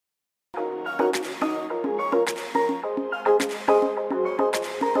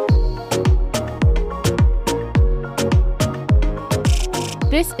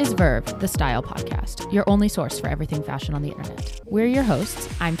This is Verve, the Style Podcast, your only source for everything fashion on the internet. We're your hosts.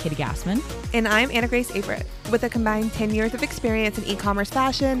 I'm Katie Gassman. And I'm Anna Grace Averett. With a combined 10 years of experience in e-commerce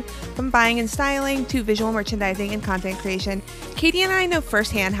fashion, from buying and styling to visual merchandising and content creation, Katie and I know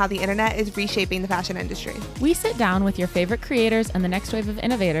firsthand how the internet is reshaping the fashion industry. We sit down with your favorite creators and the next wave of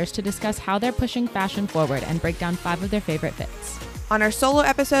innovators to discuss how they're pushing fashion forward and break down 5 of their favorite fits. On our solo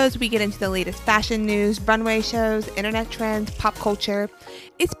episodes, we get into the latest fashion news, runway shows, internet trends, pop culture.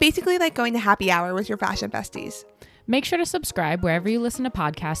 It's basically like going to happy hour with your fashion besties. Make sure to subscribe wherever you listen to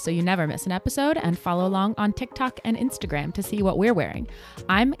podcasts so you never miss an episode, and follow along on TikTok and Instagram to see what we're wearing.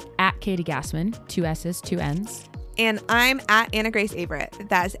 I'm at Katie Gassman, 2 S's, 2 N's. And I'm at Anna Grace Averett.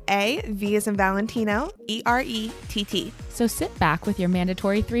 That's A, V as in Valentino, E-R-E-T-T. So sit back with your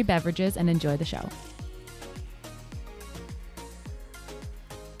mandatory 3 beverages and enjoy the show.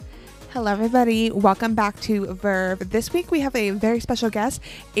 Hello, everybody. Welcome back to Verve. This week we have a very special guest,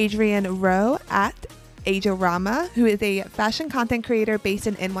 Adrienne Reau at Adorama, who is a fashion content creator based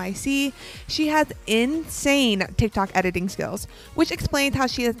in NYC. She has insane TikTok editing skills, which explains how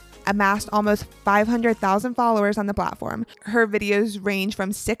she has amassed almost 500,000 followers on the platform. Her videos range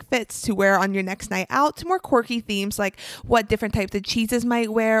from sick fits to wear on your next night out to more quirky themes like what different types of cheeses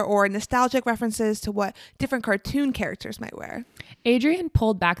might wear, or nostalgic references to what different cartoon characters might wear. Adrienne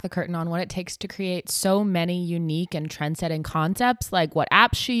pulled back the curtain on what it takes to create so many unique and trend-setting concepts, like what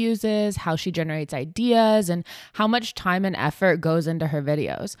apps she uses, how she generates ideas, and how much time and effort goes into her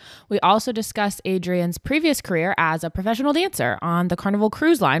videos. We also discussed Adrienne's previous career as a professional dancer on the Carnival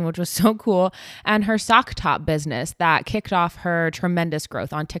Cruise Line, which was so cool, and her sock top business that kicked off her tremendous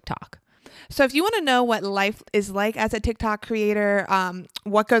growth on TikTok. So if you want to know what life is like as a TikTok creator,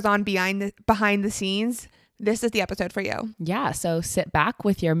 what goes on behind the scenes, this is the episode for you. Yeah, so sit back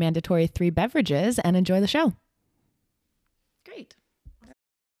with your mandatory 3 beverages and enjoy the show. Great.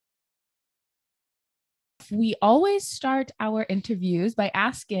 We always start our interviews by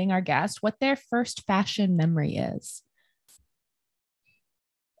asking our guest what their first fashion memory is.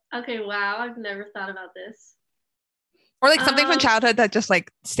 Okay, wow, I've never thought about this. Or like something from childhood that just like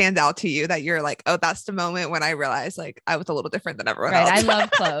stands out to you that you're like, oh, that's the moment when I realized like I was a little different than everyone else. I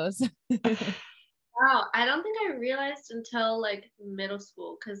love clothes. Wow, I don't think I realized until like middle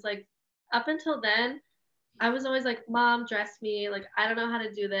school, because like up until then, I was always like, Mom, dress me. Like, I don't know how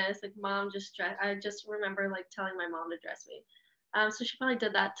to do this. Like, Mom, just dress. I just remember like telling my mom to dress me. So she probably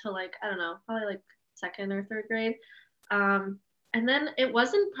did that till like, I don't know, probably like 2nd or 3rd grade. And then it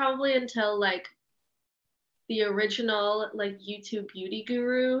wasn't probably until like the original like YouTube beauty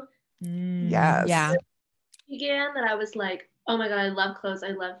guru Yes. Yeah. began that I was like, oh my God, I love clothes. I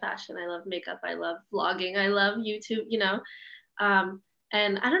love fashion. I love makeup. I love vlogging. I love YouTube, you know?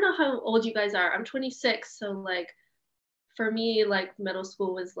 And I don't know how old you guys are. I'm 26. So like for me, like middle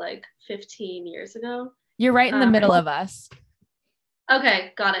school was like 15 years ago. You're right in the middle of us.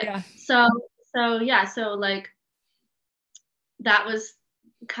 Okay. Got it. Yeah. So like that was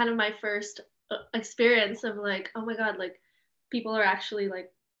kind of my first experience of like, oh my God, like people are actually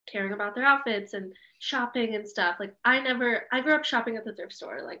like caring about their outfits and shopping and stuff. Like I grew up shopping at the thrift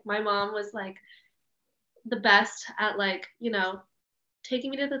store. Like my mom was like the best at like, you know,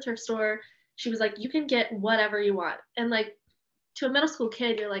 taking me to the thrift store. She was like, you can get whatever you want. And like to a middle school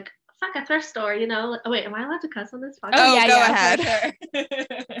kid, you're like, fuck a thrift store, you know? Like, oh wait, am I allowed to cuss on this podcast? Oh, yeah, go ahead.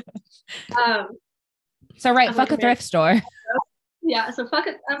 Sure. So right, fuck a thrift store. Yeah, so fuck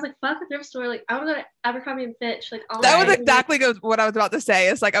it. I was like, fuck a thrift store. Like, I want to go to Abercrombie and Fitch. Like, all that was exactly what I was about to say.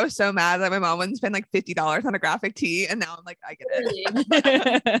 It's like I was so mad that my mom wouldn't spend like $50 on a graphic tee, and now I'm like, I get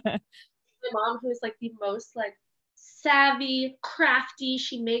it. My mom, who's like the most like savvy, crafty.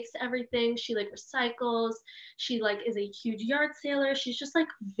 She makes everything. She like recycles. She like is a huge yard sailor. She's just like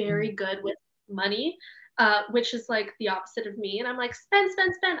very good with money, which is like the opposite of me. And I'm like, spend.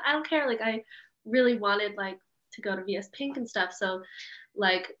 I don't care. Like, I really wanted like to go to VS Pink and stuff. So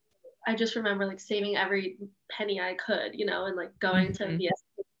like I just remember like saving every penny I could, you know, and like going to VS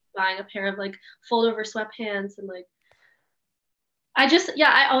Pink, buying a pair of like fold over sweatpants, and like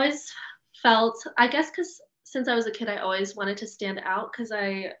I always felt, I guess because since I was a kid I always wanted to stand out, because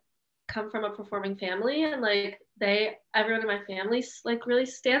I come from a performing family, and like everyone in my family like really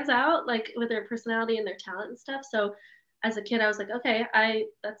stands out like with their personality and their talent and stuff. So as a kid I was like, okay,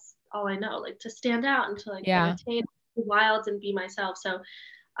 that's all I know, like to stand out and to like entertain the wilds and be myself. So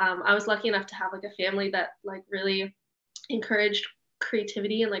I was lucky enough to have like a family that like really encouraged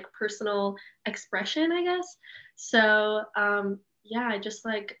creativity and like personal expression, I guess. So I just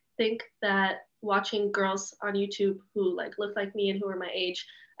like think that watching girls on YouTube who like look like me and who are my age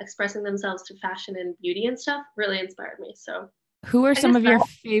expressing themselves through fashion and beauty and stuff really inspired me. So Who are I some guess of your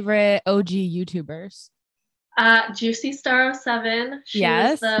favorite OG YouTubers? Juicy Star 07. She was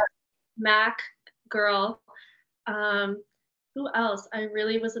Yes. the Mac girl. Um, who else? I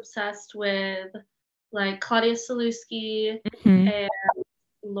really was obsessed with like Claudia Saluski Hmm. and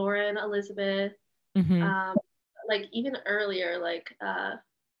Lauren Elizabeth. Hmm. Um, like even earlier, like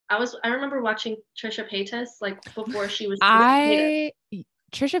I remember watching Trisha Paytas like before she was Trisha Paytas. I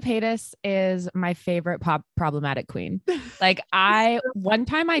Trisha Paytas is my favorite problematic queen. Like one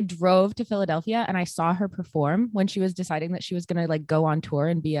time I drove to Philadelphia and I saw her perform when she was deciding that she was going to like go on tour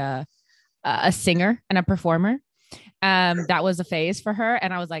and be a singer and a performer. That was a phase for her.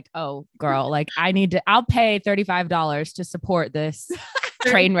 And I was like, oh girl, like I'll pay $35 to support this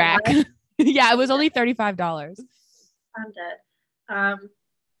train wreck. Yeah, it was only $35. I'm dead.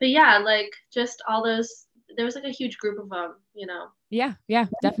 But yeah, like just all those. There was like a huge group of them, you know. Yeah,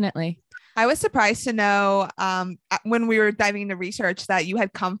 definitely. I was surprised to know when we were diving into research that you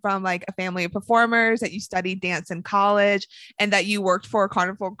had come from like a family of performers, that you studied dance in college, and that you worked for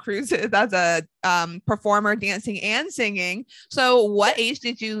Carnival Cruises as a performer, dancing and singing. So, what age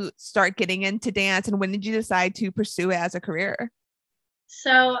did you start getting into dance, and when did you decide to pursue it as a career?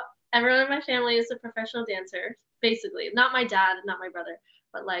 So everyone in my family is a professional dancer, basically. Not my dad, not my brother,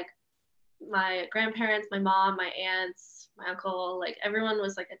 but like my grandparents, my mom, my aunts, my uncle, like everyone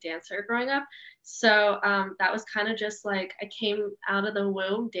was like a dancer growing up. So that was kind of just like I came out of the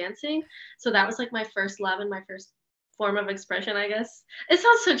womb dancing. So that was like my first love and my first form of expression, I guess. It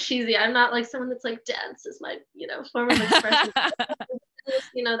sounds so cheesy. I'm not like someone that's like dance is my, form of expression.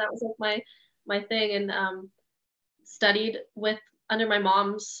 That was like my thing, and studied with under my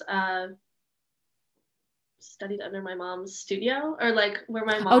mom's studied under my mom's studio, or like where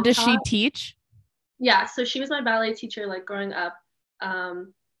my Oh, mom does she taught. teach? Yeah, so she was my ballet teacher like growing up.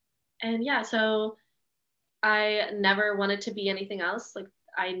 Um, and yeah, so I never wanted to be anything else. Like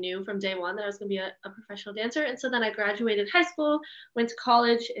I knew from day one that I was going to be a professional dancer. And so then I graduated high school, went to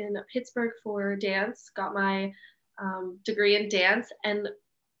college in Pittsburgh for dance, got my degree in dance and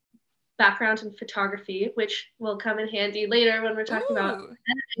background in photography, which will come in handy later when we're talking about Ooh.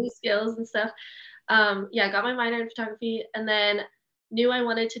 editing skills and stuff. Yeah, I got my minor in photography, and then knew I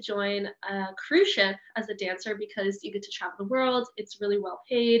wanted to join a cruise ship as a dancer because you get to travel the world. It's really well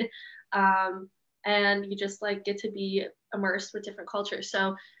paid, and you just like get to be immersed with different cultures.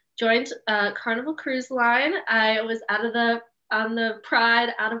 So joined Carnival Cruise Line. I was out of the on the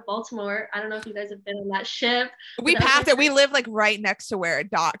Pride out of Baltimore. I don't know if you guys have been on that ship, but We that was my passed it. We live like right next to where it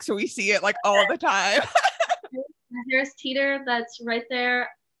docks, so we see it like all the time. Harris Teeter that's right there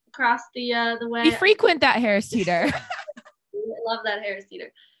across the We way. frequent that Harris Teeter. I love that Harris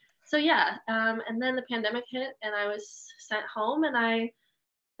Teeter. So yeah, and then the pandemic hit, and I was sent home, and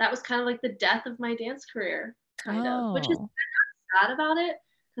that was kind of like the death of my dance career, kind of, which is Oh. sad about it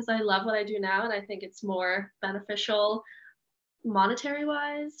because I love what I do now, and I think it's more beneficial monetary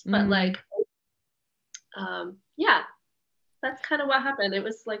wise. But Mm. like, yeah, that's kind of what happened. It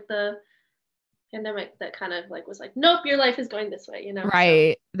was like the pandemic that kind of like was like, nope, your life is going this way. So,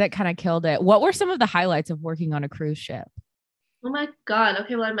 Right. That kind of killed it. What were some of the highlights of working on a cruise ship? oh my God.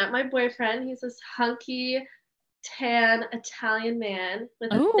 Okay, well, I met my boyfriend. He's this hunky, tan Italian man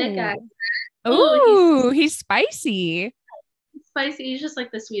with a thick Oh. accent. Oh, he's Oh, he's spicy. spicy. He's just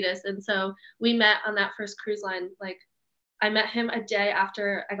like the sweetest. And so we met on that first cruise line. Like I met him a day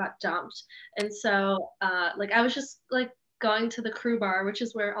after I got dumped. And so like I was just like going to the crew bar, which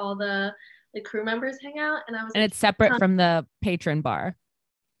is where all the crew members hang out. And I was And like, it's separate from the patron bar.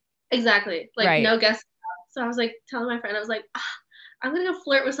 exactly, like Right. no guests. So I was like telling my friend, I was like, I'm gonna go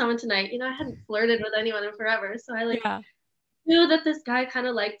flirt with someone tonight. I hadn't flirted with anyone in forever. So I like Yeah. knew that this guy kind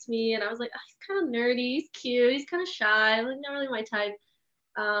of liked me, and I was like, he's kind of nerdy, he's cute, he's kind of shy, like not really my type.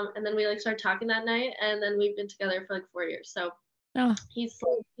 And then we like started talking that night, and then we've been together for like 4 years. So Oh. he's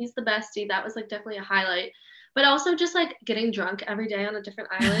the bestie. That was like definitely a highlight. But also just like getting drunk every day on a different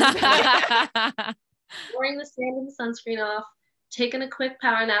island, and, like pouring the sand and the sunscreen off, taking a quick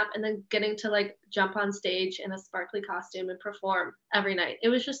power nap, and then getting to like jump on stage in a sparkly costume and perform every night. It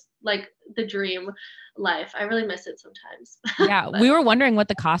was just like the dream life. I really miss it sometimes. Yeah, But we were wondering what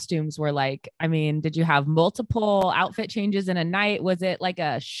the costumes were like. I mean, did you have multiple outfit changes in a night? Was it like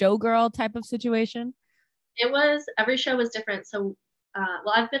a showgirl type of situation? it was every show was different. So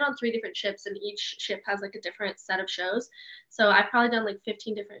well, I've been on 3 different ships, and each ship has like a different set of shows. So I've probably done like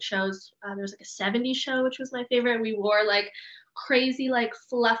 15 different shows. There was like a 70s show, which was my favorite. We wore like crazy, like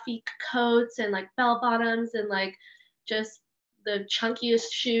fluffy coats and like bell bottoms and like just the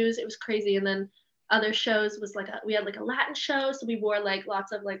chunkiest shoes. It was crazy. And then other shows was like we had like a Latin show, so we wore like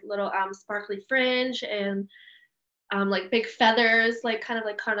lots of like little sparkly fringe and like big feathers, like kind of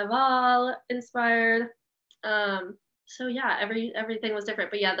like carnival inspired. So yeah, everything was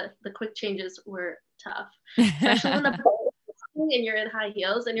different. But yeah, the quick changes were tough, especially when the and you're in high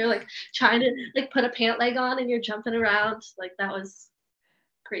heels and you're like trying to like put a pant leg on and you're jumping around. Like that was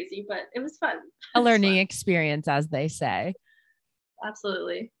crazy, but it was fun. A learning experience, as they say.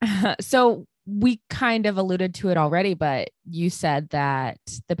 Absolutely. So we kind of alluded to it already, but you said that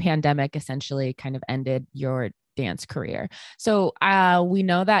the pandemic essentially kind of ended your dance career. So we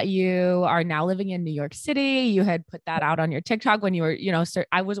know that you are now living in New York City. You had put that out on your TikTok when you were,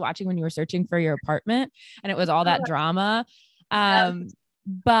 I was watching when you were searching for your apartment, and it was all that drama.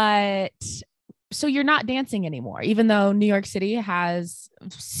 But so you're not dancing anymore, even though New York City has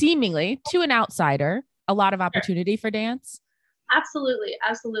seemingly, to an outsider, a lot of opportunity for dance. Absolutely.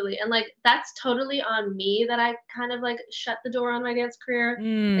 And like, that's totally on me that I kind of like shut the door on my dance career.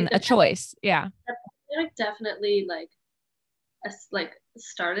 Like, a choice. Yeah. Definitely like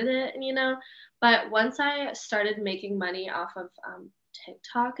started it, but once I started making money off of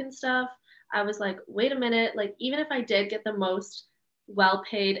TikTok and stuff, I was like, wait a minute, like even if I did get the most well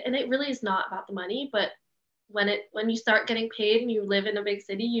paid, and it really is not about the money, but when you start getting paid and you live in a big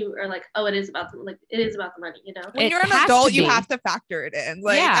city, you are like, oh, it is about the money, When you're an adult, you have to factor it in.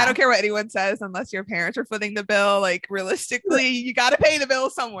 Like, I don't care what anyone says, unless your parents are footing the bill. Like, realistically, you got to pay the bill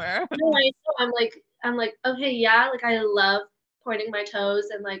somewhere. No, I'm like, okay, yeah, like I love pointing my toes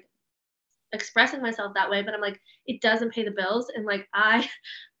and like expressing myself that way, but I'm like, it doesn't pay the bills, and like I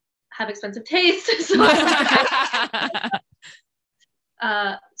have expensive taste.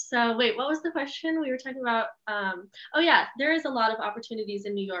 So wait, what was the question we were talking about? Oh yeah, there is a lot of opportunities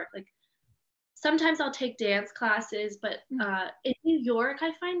in New York. Like sometimes I'll take dance classes, but in New York,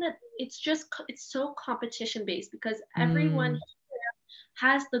 I find that it's so competition based, because everyone here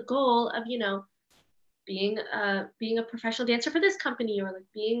has the goal of, being a professional dancer for this company, or like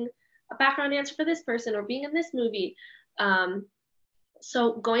being a background dancer for this person, or being in this movie.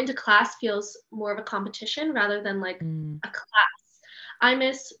 So going to class feels more of a competition rather than like a class. I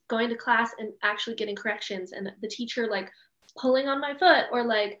miss going to class and actually getting corrections, and the teacher like pulling on my foot, or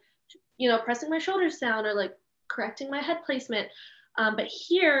like, pressing my shoulders down, or like correcting my head placement. But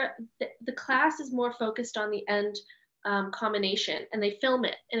here, the class is more focused on the end combination, and they film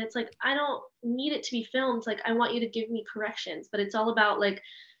it. And it's like, I don't need it to be filmed. Like, I want you to give me corrections, but it's all about like,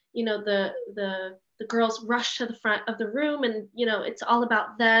 the girls rush to the front of the room, and, it's all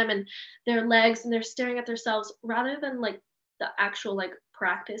about them and their legs, and they're staring at themselves rather than like the actual like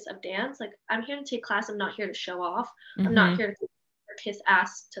practice of dance. Like, I'm here to take class. I'm not here to show off. I'm not here to kiss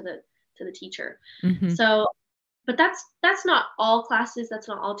ass to the teacher. So, but that's not all classes. That's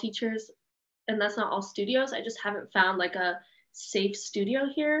not all teachers, and that's not all studios. I just haven't found like a safe studio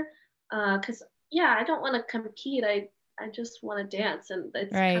here. Cause yeah, I don't want to compete. I just want to dance, and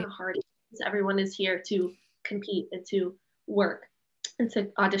it's kind of hard because everyone is here to compete and to work and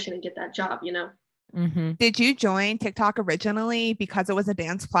to audition and get that job, Did you join TikTok originally because it was a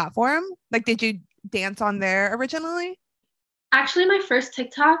dance platform? Like, did you dance on there originally? Actually, my first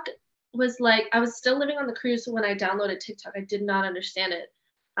TikTok was like, I was still living on the cruise when I downloaded TikTok. I did not understand it.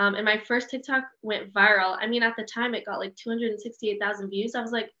 And my first TikTok went viral. I mean, at the time it got like 268,000 views. I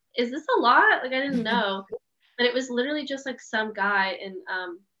was like, is this a lot? Like, I didn't know. But it was literally just like some guy in, I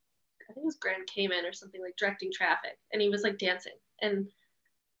think it was Grand Cayman or something, like directing traffic. And he was like dancing. And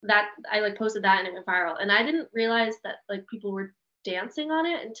that I like posted that and it went viral. And I didn't realize that like people were dancing on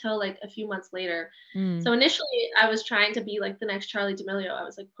it until like a few months later. So initially I was trying to be like the next Charli D'Amelio. I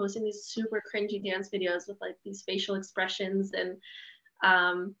was like posting these super cringy dance videos with like these facial expressions, and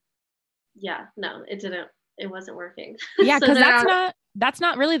no, it wasn't working. Yeah, because that's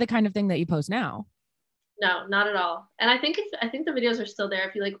not really the kind of thing that you post now. No, not at all. And I think the videos are still there.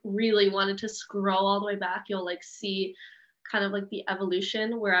 If you like really wanted to scroll all the way back, you'll like see kind of like the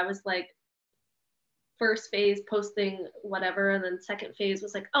evolution, where I was like first phase posting whatever, and then second phase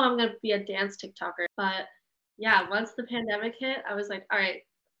was like, oh, I'm gonna be a dance TikToker. But yeah, once the pandemic hit, I was like, all right,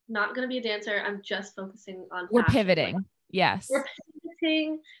 not gonna be a dancer. I'm just focusing on We're fashion. pivoting. Yes. We're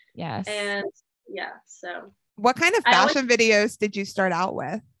pivoting. Yes. And yeah, so what kind of fashion videos did you start out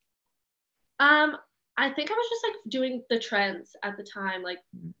with? I think I was just like doing the trends at the time. Like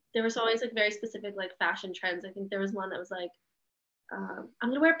there was always like very specific like fashion trends. I think there was one that was like, I'm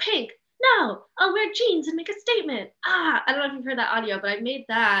gonna wear pink. No, I'll wear jeans and make a statement. I don't know if you've heard that audio, but I made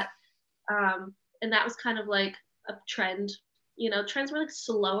that. And that was kind of like a trend. Trends were like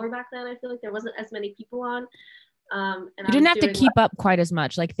slower back then. I feel like there wasn't as many people on. And you didn't have to keep up quite as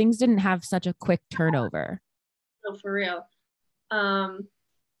much. Like things didn't have such a quick turnover. No, for real.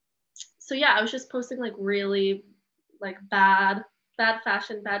 So yeah, I was just posting like really like bad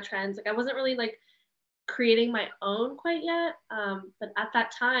fashion, bad trends. Like I wasn't really like creating my own quite yet. But at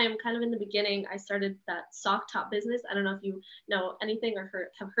that time, kind of in the beginning, I started that sock top business. I don't know if you know anything or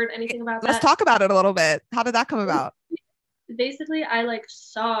have heard anything about Let's that. talk about it a little bit. How did that come about? Basically, I like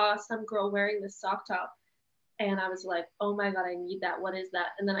saw some girl wearing this sock top and I was like, oh my God, I need that. What is that?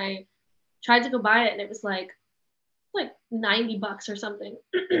 And then I tried to go buy it and it was like $90 or something.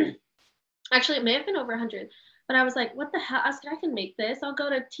 Actually, it may have been over 100. But I was like, what the hell? I was like, I can make this. I'll go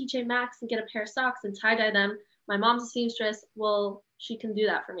to TJ Maxx and get a pair of socks and tie dye them. My mom's a seamstress. Well, she can do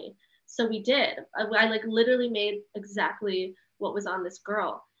that for me. So we did. I like literally made exactly what was on this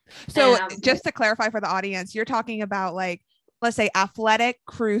girl. So just to clarify for the audience, you're talking about like, let's say athletic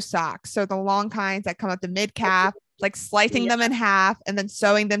crew socks. So the long kinds that come up to mid calf, like slicing them in half and then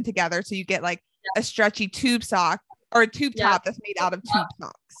sewing them together. So you get like a stretchy tube sock or a tube top that's made out of tube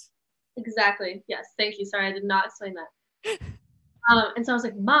socks. Exactly. Yes. Thank you. Sorry, I did not explain that. And so I was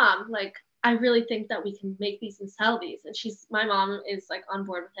like, Mom, like, I really think that we can make these and sell these. And my mom is like on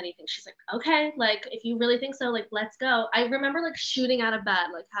board with anything. She's like, okay, like, if you really think so, like, let's go. I remember like shooting out of bed,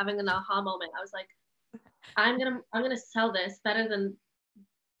 like having an aha moment. I was like, I'm going to sell this better than,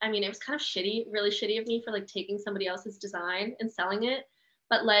 I mean, it was kind of shitty, really shitty of me for like taking somebody else's design and selling it.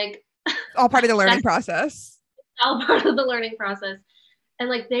 But like, all part of the learning process. All part of the learning process. And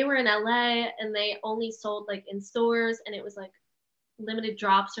like they were in LA and they only sold like in stores and it was like limited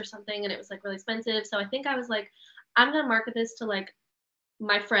drops or something and it was like really expensive. So I think I was like, I'm going to market this to like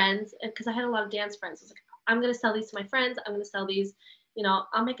my friends because I had a lot of dance friends. I was like, I'm going to sell these to my friends. I'm going to sell these, you know,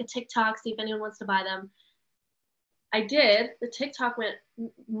 I'll make a TikTok, see if anyone wants to buy them. I did. The TikTok went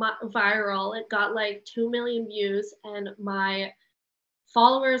viral. It got like 2 million views and my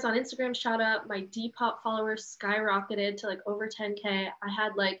followers on Instagram shot up. My Depop followers skyrocketed to like over 10K. I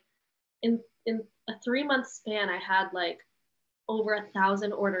had like in a 3-month span, I had like over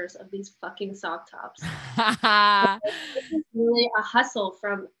 1,000 orders of these fucking sock tops. It was really a hustle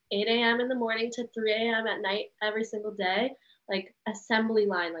from 8 a.m. in the morning to 3 a.m. at night every single day. Like assembly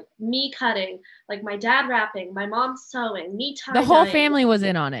line, like me cutting, like my dad wrapping, my mom sewing, me tie-dyeing. The whole family was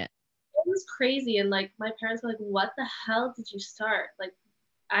in on it. It was crazy. And like my parents were like, what the hell did you start? Like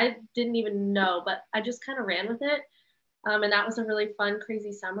I didn't even know, but I just kind of ran with it. And that was a really fun,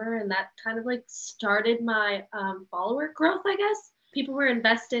 crazy summer. And that kind of like started my follower growth, I guess. People were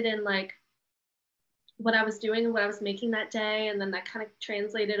invested in like what I was doing and what I was making that day. And then that kind of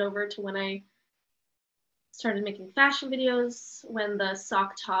translated over to when I started making fashion videos, when the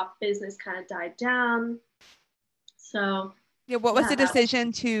sock top business kind of died down. So yeah, what was the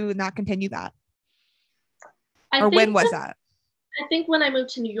decision to not continue that? When was that? I think when I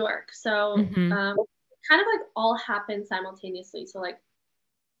moved to New York. So kind of like all happened simultaneously. So like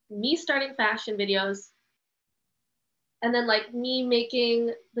me starting fashion videos and then like me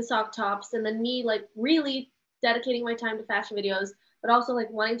making the sock tops and then me like really dedicating my time to fashion videos, but also like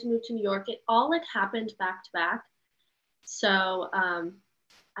wanting to move to New York. It all like happened back to back. So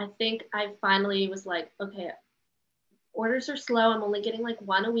I think I finally was like, okay, orders are slow. I'm only getting like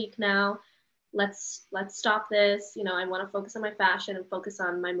one a week now. Let's stop this. You know, I want to focus on my fashion and focus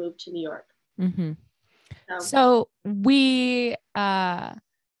on my move to New York. Mm-hmm. So you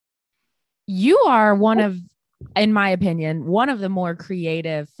are one of, in my opinion, one of the more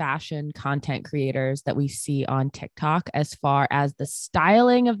creative fashion content creators that we see on TikTok as far as the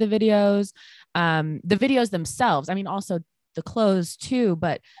styling of the videos themselves. I mean, also the clothes too,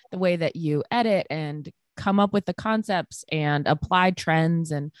 but the way that you edit and come up with the concepts and apply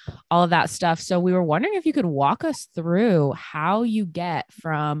trends and all of that stuff. So we were wondering if you could walk us through how you get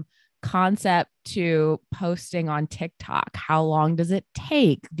from concept to posting on TikTok. How long does it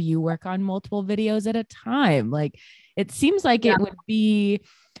take? Do you work on multiple videos at a time? Like it seems like it would be,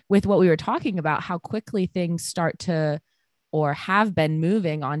 with what we were talking about, how quickly things start to or have been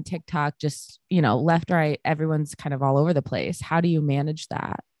moving on TikTok, just, you know, left, right, everyone's kind of all over the place. How do you manage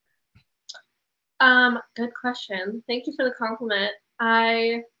that? Good question. Thank you for the compliment.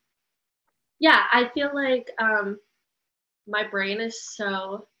 I feel like my brain is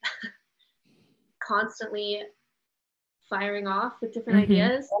so constantly firing off with different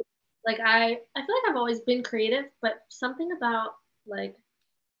ideas. Like I feel like I've always been creative, but something about like,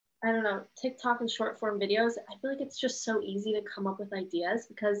 I don't know, TikTok and short form videos, I feel like it's just so easy to come up with ideas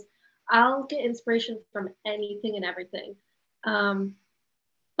because I'll get inspiration from anything and everything.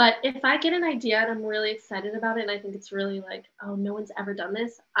 But if I get an idea and I'm really excited about it and I think it's really like, oh, no one's ever done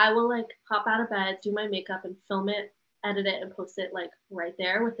this, I will like hop out of bed, do my makeup and film it, edit it and post it like right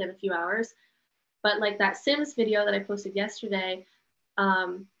there within a few hours. But like that Sims video that I posted yesterday,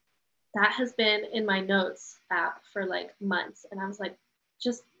 that has been in my notes app for like months. And I was like,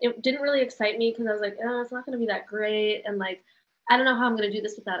 it didn't really excite me because I was like, oh, it's not going to be that great. And like, I don't know how I'm going to do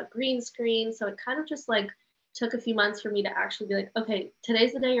this without a green screen. So it kind of just like took a few months for me to actually be like, okay,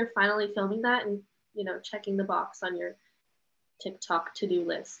 today's the day you're finally filming that and, you know, checking the box on your TikTok to-do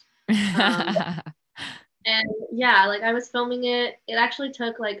list. And yeah, like I was filming it. It actually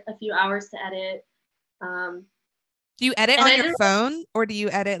took like a few hours to edit. Do you edit on your phone or do you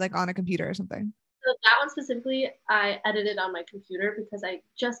edit like on a computer or something? So that one specifically, I edited on my computer because I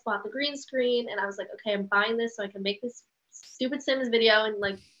just bought the green screen and I was like, okay, I'm buying this so I can make this stupid Sims video and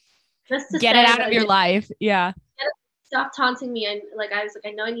like just to get it out of your life. Yeah. Stop taunting me. And like I was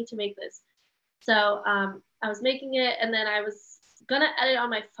like, I know I need to make this. So I was making it and then I was gonna edit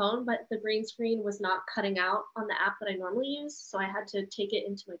on my phone, but the green screen was not cutting out on the app that I normally use. So I had to take it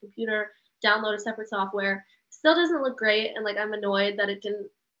into my computer, download a separate software. Still doesn't look great. And like I'm annoyed that it didn't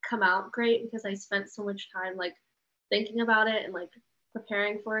come out great because I spent so much time like thinking about it and like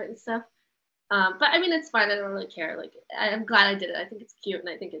preparing for it and stuff. But I mean, it's fine. I don't really care. Like I'm glad I did it. I think it's cute and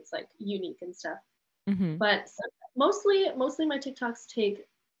I think it's like unique and stuff. Mm-hmm. But so mostly my TikToks take,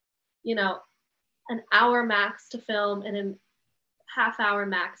 you know, an hour max to film and a half hour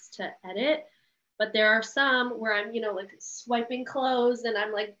max to edit. But there are some where I'm, you know, like swiping clothes and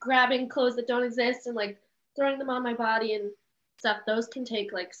I'm like grabbing clothes that don't exist and like throwing them on my body and stuff. Those can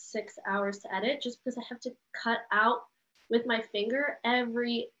take like 6 hours to edit just because I have to cut out with my finger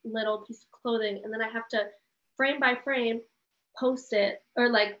every little piece of clothing. And then I have to frame by frame post it or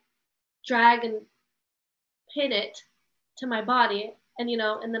like drag and pin it to my body. And, you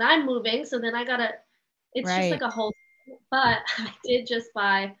know, and then I'm moving. So then I gotta, it's right. just like a whole, but I did just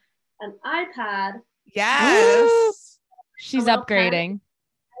buy an iPad. Yes. Ooh, she's upgrading.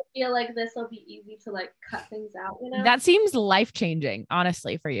 I feel like this will be easy to like cut things out, you know? That seems life-changing,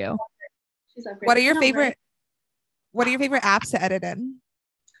 honestly, for you. She's upgrading. What are your favorite apps to edit in?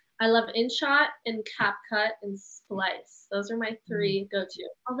 I love InShot and CapCut and Splice. Those are my three go-to.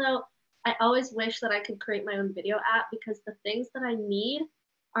 Although I always wish that I could create my own video app because the things that I need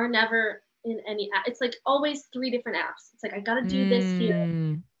are never in any app. It's like always 3 different apps. It's like, I got to do this here.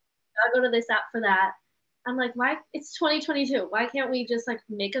 I go to this app for that. I'm like, why? It's 2022. Why can't we just like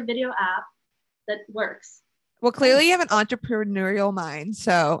make a video app that works? Well, clearly you have an entrepreneurial mind,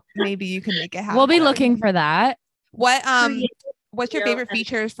 so maybe you can make it happen. We'll be looking for that. What's your favorite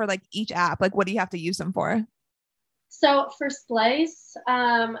features for like each app? Like, what do you have to use them for? So for Splice,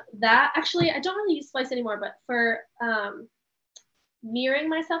 that actually, I don't really use Splice anymore, but for mirroring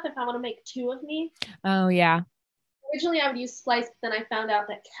myself, if I want to make 2 of me. Oh, yeah. Originally, I would use Splice, but then I found out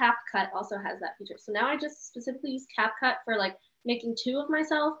that CapCut also has that feature. So now I just specifically use CapCut for like making 2 of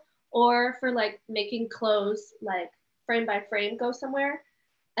myself or for like making clothes like frame by frame go somewhere.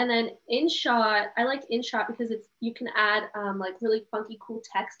 And then InShot, I like InShot because you can add like really funky cool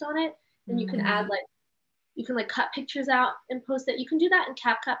text on it. And you can add like, you can like cut pictures out and post it. You can do that in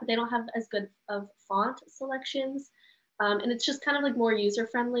CapCut, but they don't have as good of font selections. And it's just kind of like more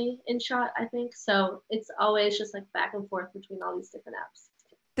user-friendly InShot, I think. So it's always just like back and forth between all these different apps.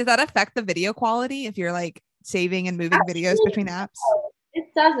 Does that affect the video quality if you're like saving and moving videos between apps?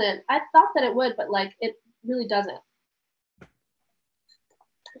 It doesn't. I thought that it would, but like it really doesn't.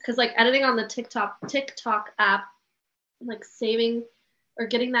 Because like editing on the TikTok app, like saving or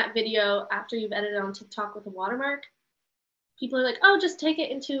getting that video after you've edited on TikTok with a watermark, people are like, oh, just take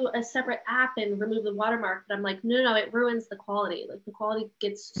it into a separate app and remove the watermark. But I'm like, no, it ruins the quality. Like the quality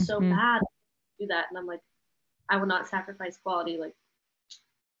gets so bad to do that. And I'm like, I will not sacrifice quality. Like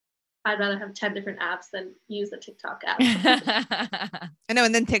I'd rather have 10 different apps than use the TikTok app. I know.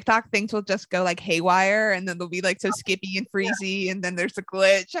 And then TikTok things will just go like haywire and then they'll be like so skippy and freezy. And then there's a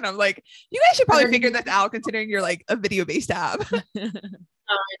glitch. And I'm like, you guys should probably figure this out considering you're like a video based app. Oh, I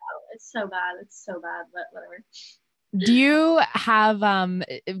know. It's so bad. But whatever. Do you have,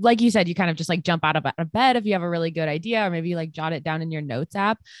 like you said, you kind of just like jump out of bed if you have a really good idea, or maybe you like jot it down in your notes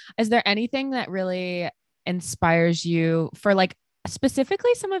app. Is there anything that really inspires you for like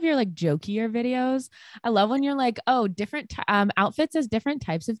specifically some of your like jokier videos? I love when you're like, oh, different outfits as different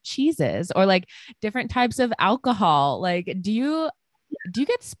types of cheeses or like different types of alcohol. Like, do you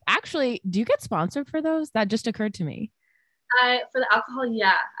get sponsored for those? That just occurred to me. For the alcohol,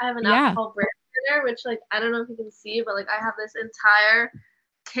 yeah, I have an alcohol brand there, which like I don't know if you can see, but like I have this entire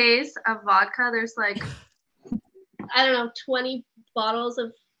case of vodka. There's like I don't know 20 bottles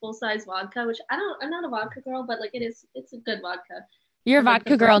of full-size vodka, which I'm not a vodka girl, but like it's a good vodka. You're a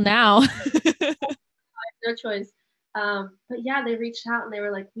vodka girl now. No choice. But yeah, they reached out and they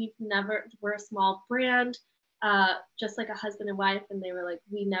were like, we're a small brand just like a husband and wife, and they were like,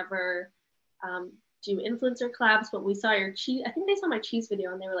 we never do influencer collabs, but we saw your cheese. I think they saw my cheese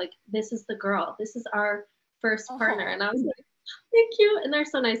video, and they were like, this is the girl. This is our first partner. And I was like, thank you. And they're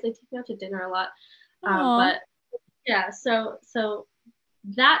so nice. They take me out to dinner a lot. But yeah, so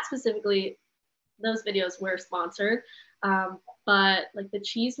that specifically, those videos were sponsored. But like the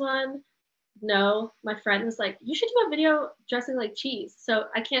cheese one, no, my friend was like, you should do a video dressing like cheese. So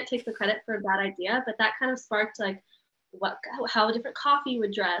I can't take the credit for that idea, but that kind of sparked like how a different coffee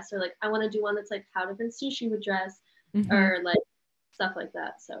would dress, or like I want to do one that's like how different sushi would dress, or like stuff like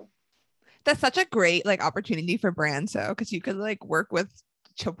that. So that's such a great like opportunity for brands, though, because you could like work with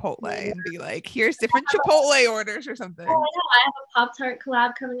Chipotle and be like, here's different Chipotle orders or something. Oh, I know. I have a Pop-Tart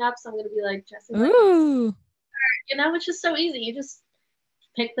collab coming up, so I'm gonna be like dressing like, which is so easy. You just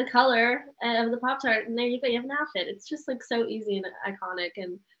pick the color of the Pop-Tart and there you go, you have an outfit. It's just like so easy and iconic,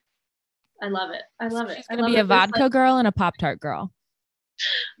 and I love it. I love it. She's gonna be a vodka girl and a Pop-Tart girl.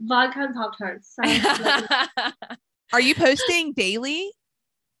 Vodka and Pop-Tarts. Are you posting daily?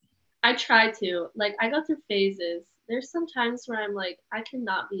 I try to. Like, I go through phases. There's some times where I'm like, I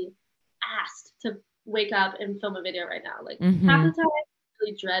cannot be asked to wake up and film a video right now. Like half the time I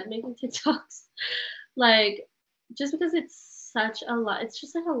really dread making TikToks. Like, just because it's such a lot. It's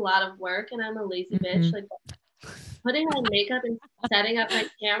just like a lot of work, and I'm a lazy bitch. Like, putting on makeup and setting up my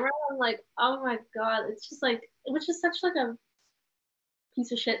camera, I'm like, oh my god, it's just like, which is such like a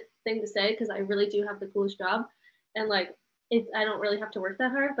piece of shit thing to say, because I really do have the coolest job, and like I don't really have to work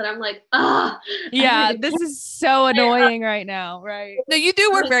that hard, but I'm like, yeah, this is so annoying right now, right? No, you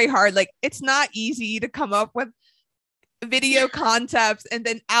do work very hard. Like, it's not easy to come up with video concepts and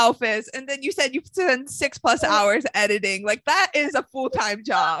then outfits, and then you said you spend 6+ hours editing. Like, that is a full-time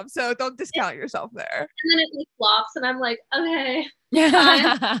job, so don't discount yourself there. And then it like flops, and I'm like, okay.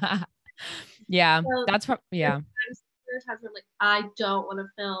 Yeah, so that's there are times where I'm like, I don't want to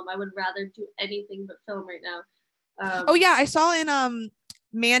film. I would rather do anything but film right now. Oh yeah, I saw in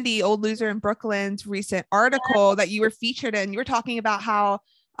Mandy, Old Loser in Brooklyn's recent article that you were featured in. You were talking about how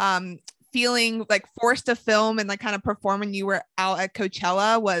feeling like forced to film and like kind of perform when you were out at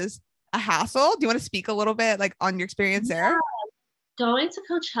Coachella was a hassle. Do you want to speak a little bit like on your experience there? Going to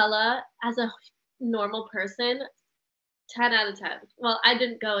Coachella as a normal person, 10 out of 10. Well, I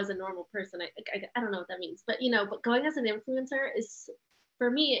didn't go as a normal person. I don't know what that means, but but going as an influencer is, for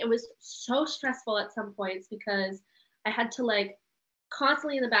me, it was so stressful at some points, because I had to like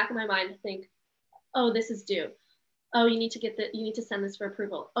constantly in the back of my mind think, oh, this is due. Oh, you need to send this for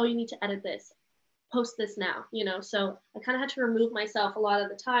approval. Oh, you need to edit this, post this now, So I kind of had to remove myself a lot of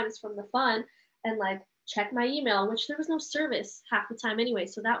the times from the fun and like check my email, which there was no service half the time anyway.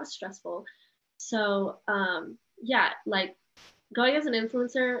 So that was stressful. So yeah, like going as an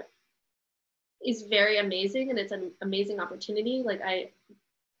influencer is very amazing, and it's an amazing opportunity. Like, I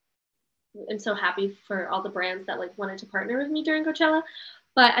am so happy for all the brands that like wanted to partner with me during Coachella.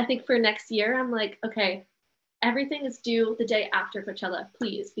 But I think for next year, I'm like, okay, everything is due the day after Coachella,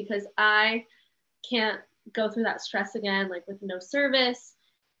 please, because I can't go through that stress again, like with no service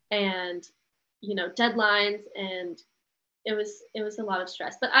and deadlines, and it was a lot of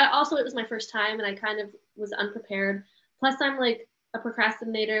stress. But it was my first time, and I kind of was unprepared. Plus, I'm like a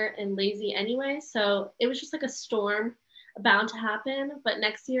procrastinator and lazy anyway, so it was just like a storm bound to happen. But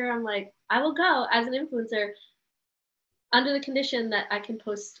next year, I'm like, I will go as an influencer under the condition that I can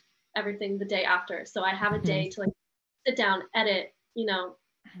post everything the day after. So I have a day to like sit down, edit,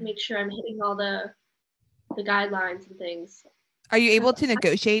 make sure I'm hitting all the guidelines and things. Are you able to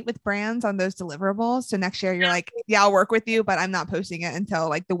negotiate with brands on those deliverables? So next year you're like, yeah, I'll work with you, but I'm not posting it until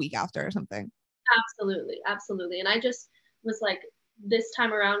like the week after or something. Absolutely. And I just was like, this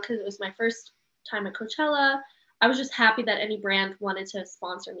time around, because it was my first time at Coachella, I was just happy that any brand wanted to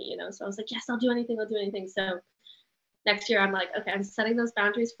sponsor me, So I was like, yes, I'll do anything. So next year I'm like, okay, I'm setting those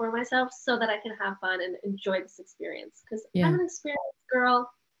boundaries for myself so that I can have fun and enjoy this experience, because I'm an experienced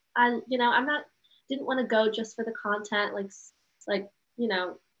girl. Didn't want to go just for the content, like you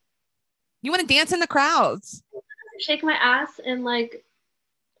want to dance in the crowds, shake my ass and like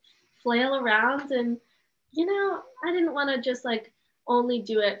flail around, and I didn't want to just like only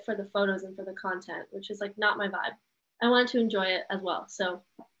do it for the photos and for the content, which is like not my vibe. I wanted to enjoy it as well. So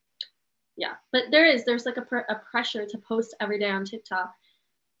yeah, but there's like a pressure to post every day on TikTok,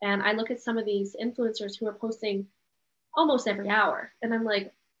 and I look at some of these influencers who are posting almost every hour, and I'm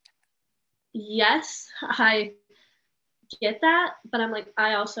like, yes, I get that, but I'm like,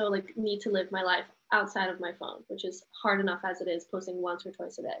 I also like need to live my life outside of my phone, which is hard enough as it is, posting once or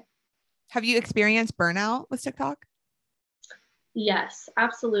twice a day. Have you experienced burnout with TikTok? Yes,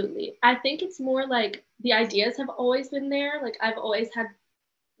 absolutely. I think it's more like the ideas have always been there. Like I've always had,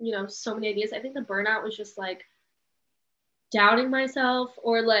 so many ideas. I think the burnout was just like doubting myself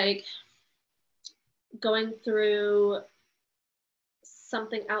or like going through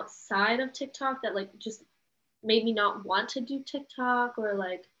something outside of TikTok that like just made me not want to do TikTok or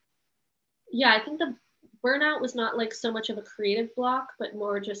like, yeah, I think the burnout was not like so much of a creative block, but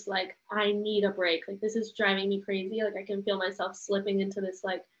more just like I need a break. Like this is driving me crazy. Like I can feel myself slipping into this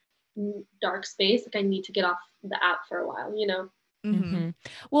like dark space. Like I need to get off the app for a while. Mm-hmm.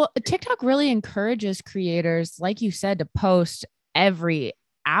 Well, TikTok really encourages creators, like you said, to post every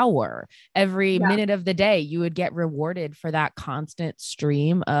hour, every Yeah. minute of the day. You would get rewarded for that constant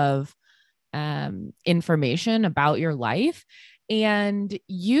stream of information about your life. And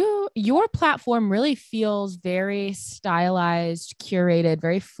your platform really feels very stylized, curated,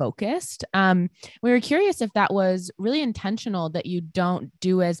 very focused. We were curious if that was really intentional, that you don't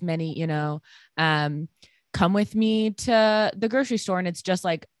do as many, come with me to the grocery store and it's just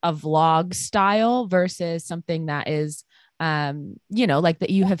like a vlog style versus something that is like that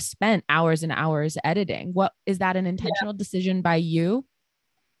you have spent hours and hours editing. What is that, an intentional decision by you?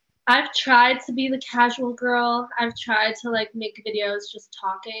 I've tried to be the casual girl. I've tried to like make videos just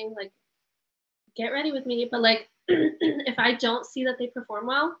talking, like get ready with me. But like if I don't see that they perform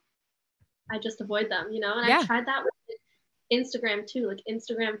well, I just avoid them. And I've Yeah. tried that with Instagram too, like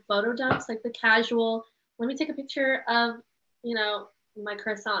Instagram photo dumps, like the casual, let me take a picture of, you know, my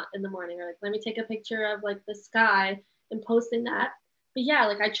croissant in the morning, or like let me take a picture of like the sky and posting that. But yeah,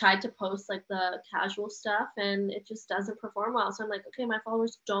 like I tried to post like the casual stuff and it just doesn't perform well. So I'm like, okay, my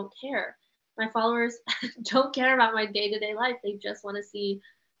followers don't care. My followers don't care about my day-to-day life. They just want to see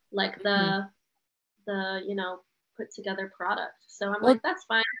like Mhm. the put together product. So I'm Well, like, that's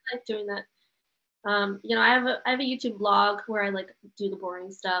fine. I like doing that. I have a YouTube blog where I like do the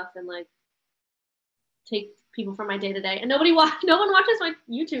boring stuff and like take people from my day to day. And no one watches my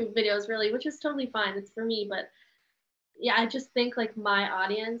YouTube videos really, which is totally fine. It's for me, but yeah, I just think like my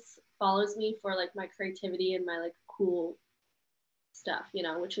audience follows me for like my creativity and my like cool stuff,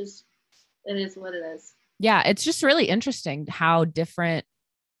 which is it is what it is. yeah, it's just really interesting how different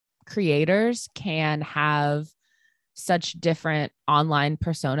creators can have such different online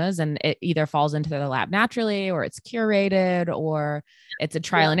personas, and it either falls into their lap naturally or it's curated or it's a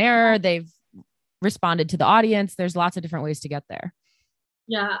trial Yeah. and error. They've responded to the audience. There's lots of different ways to get there.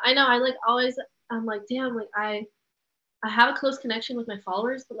 Yeah, I know. I like always I'm like, damn, like I have a close connection with my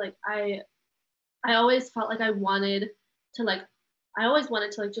followers, but like I always felt like to like I always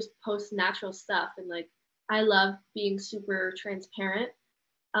wanted to like just post natural stuff and like I love being super transparent.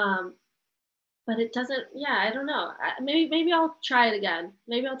 Um, but it doesn't. Yeah, I don't know. Maybe I'll try it again.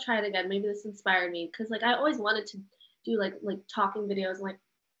 Maybe I'll try it again. Maybe this inspired me because like I always wanted to do like talking videos and like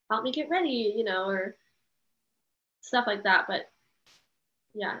help me get ready, or stuff like that. But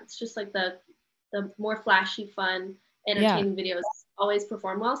yeah, it's just like the more flashy, fun, Yeah. entertaining videos always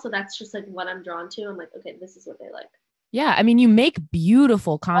perform well. So that's just like what I'm drawn to. I'm like, okay, this is what they like. Yeah. I mean, you make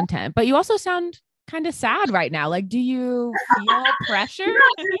beautiful content, but you also sound kind of sad right now. Like, do you feel pressure?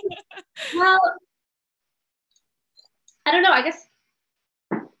 Well, I don't know. I guess,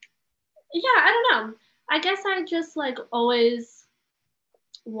 yeah, I don't know. I guess I just like always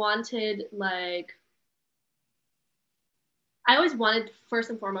wanted like I always wanted first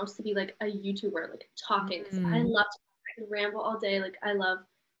and foremost to be like a YouTuber, like talking. 'Cause I Mm. love to talk. I can ramble all day. Like I love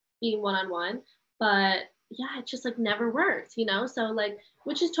being one on one. But yeah, it just like never worked. So like,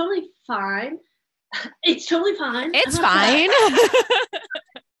 which is totally fine. It's totally fine. I'm It's not sad.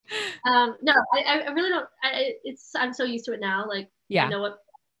 fine. No, I really don't. I'm so used to it now. Like I Yeah. know what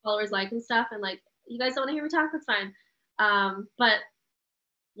followers like and stuff, and like you guys don't want to hear me talk, that's fine. But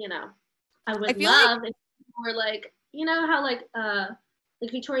you know, I I would feel like love if people were like, how like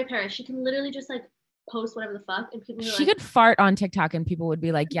Victoria Paris, she can literally just like post whatever the fuck, and people are She like could fart on TikTok and people would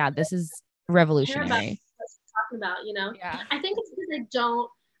be like, yeah, this is care about revolutionary. what she's talking about. Yeah. I think it's because I don't.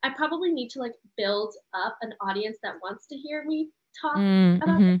 I probably need to like build up an audience that wants to hear me talk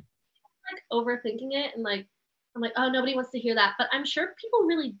about Mm-hmm. like overthinking it and like I'm like, oh, nobody wants to hear that. But I'm sure people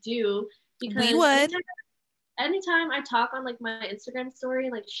really do we because would. anytime I talk on like my Instagram story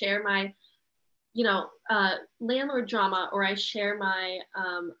and like share my, landlord drama or I share my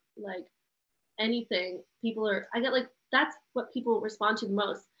like anything, I get like that's what people respond to the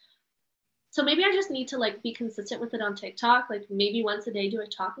most. So maybe I just need to like be consistent with it on TikTok, like maybe once a day do a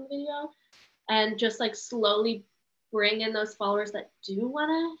talking video and just like slowly bring in those followers that do want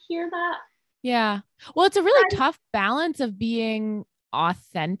to hear that. Yeah. Well, it's a really tough balance of being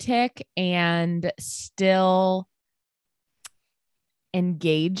authentic and still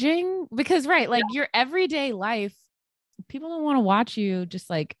engaging because like your everyday life, people don't want to watch you just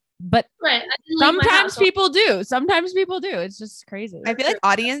like, but right. I didn't leave my sometimes house. people do. Sometimes people do. It's just crazy. I feel like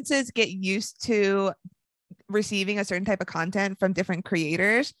audiences get used to receiving a certain type of content from different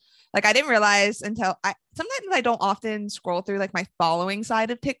creators. Like I didn't realize until sometimes I don't often scroll through like my following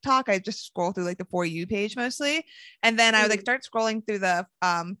side of TikTok. I just scroll through like the For You page mostly. And then I would like start scrolling through the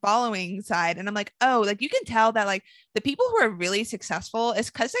following side and I'm like, oh, like you can tell that like the people who are really successful is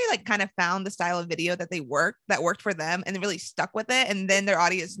because they like kind of found the style of video that worked for them and really stuck with it. And then their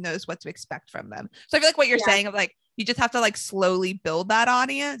audience knows what to expect from them. So I feel like what you're saying of like you just have to like slowly build that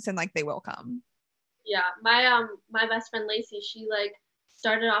audience and like they will come. Yeah, my best friend Lacey, she like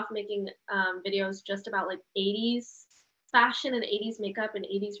started off making videos just about like 80s fashion and 80s makeup and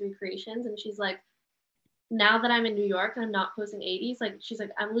 80s recreations, and she's like, now that I'm in New York and I'm not posting 80s, like she's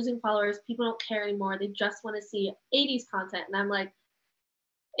like, I'm losing followers, people don't care anymore, they just want to see 80s content. And I'm like,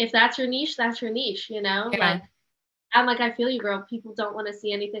 if that's your niche, that's your niche, you know? Yeah. Like I'm like, I feel you, girl. People don't want to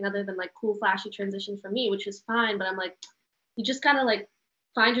see anything other than like cool flashy transitions from me, which is fine, but I'm like, you just gotta like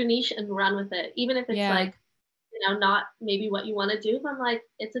find your niche and run with it, even if it's like, you know, not maybe what you want to do, but I'm like,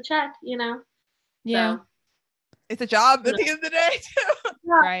 it's a check, you know? Yeah. So, it's a job at the end of the day too.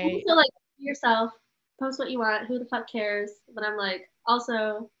 yeah, Right. so like yourself, post what you want, who the fuck cares? But I'm like,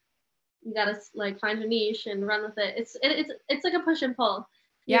 also you gotta like find your niche and run with it. It's like a push and pull.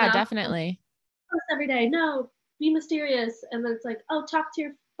 Yeah, know? definitely. Post every day. No, be mysterious. And then it's like, oh, talk to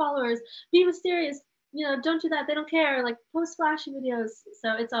your followers, be mysterious. You know, don't do that. They don't care. Like post flashy videos.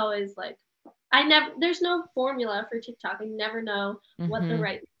 So it's always like, there's no formula for TikTok. I never know what the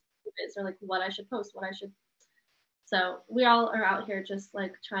right is or like what I should post, what I should. So we all are out here just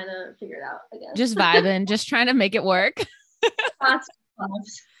like trying to figure it out, I guess. Just vibing, just trying to make it work. Lots of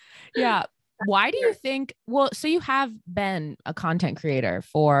loves. Yeah. Why do you think, well, so you have been a content creator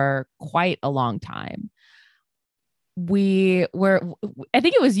for quite a long time. I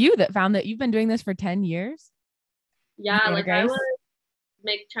think it was you that found that you've been doing this for 10 years. Yeah, like I was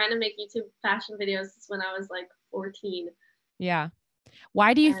trying to make YouTube fashion videos when I was like 14. Yeah.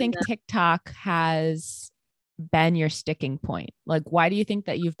 Why do you think TikTok has been your sticking point? Like, why do you think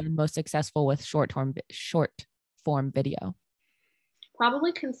that you've been most successful with short form video?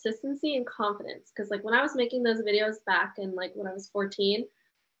 Probably consistency and confidence. Because like when I was making those videos back in like when I was 14,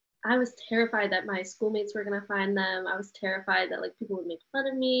 I was terrified that my schoolmates were gonna find them. I was terrified that like people would make fun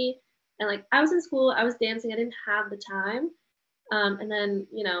of me. And like I was in school, I was dancing, I didn't have the time. And then,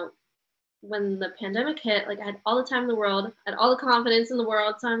 you know, when the pandemic hit, like I had all the time in the world, I had all the confidence in the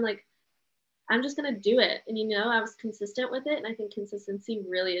world. So I'm like, I'm just gonna do it. And you know, I was consistent with it. And I think consistency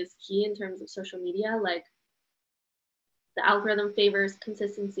really is key in terms of social media. Like the algorithm favors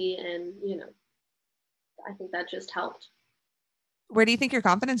consistency, and you know, I think that just helped. Where do you think your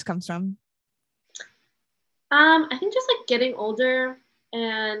confidence comes from? I think just like getting older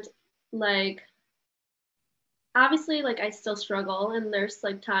and like obviously like I still struggle and there's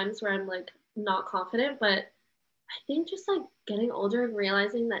like times where I'm like not confident, but I think just like getting older and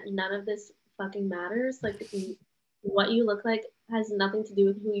realizing that none of this fucking matters. Like what you look like has nothing to do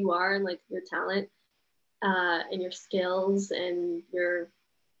with who you are and like your talent and your skills and your,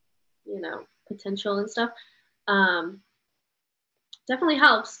 you know, potential and stuff. Definitely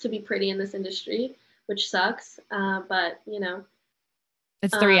helps to be pretty in this industry, which sucks. But you know,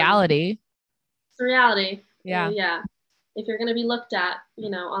 it's the reality. It's the reality. Yeah. Yeah. If you're going to be looked at, you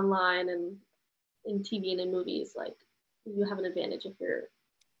know, online and in TV and in movies, like you have an advantage if you're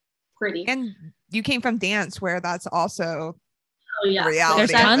pretty. And you came from dance where that's also reality.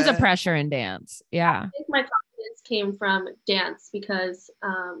 There's tons of pressure in dance. Yeah. I think my confidence came from dance because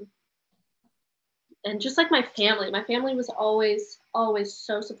and just like my family was always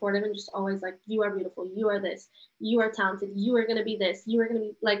so supportive and just always like, you are beautiful, you are this, you are talented, you are going to be this, you are going to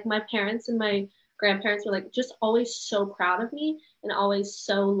be like, my parents and my grandparents were like just always so proud of me and always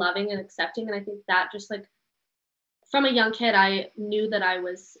so loving and accepting. And I think that just like from a young kid, I knew that I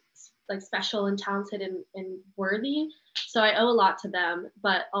was like special and talented and worthy. So I owe a lot to them,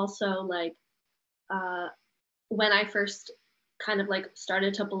 but also like when I first kind of like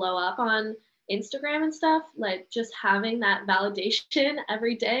started to blow up on Instagram and stuff, like just having that validation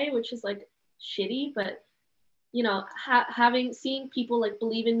every day, which is like shitty, but you know, seeing people like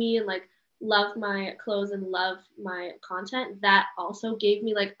believe in me and like love my clothes and love my content, that also gave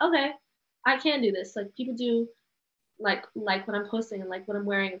me like, okay, I can do this. Like people do like what I'm posting and like what I'm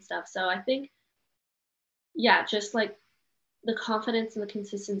wearing and stuff. So I think, yeah, just like the confidence and the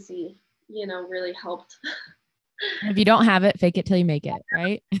consistency, you know, really helped. If you don't have it, fake it till you make it,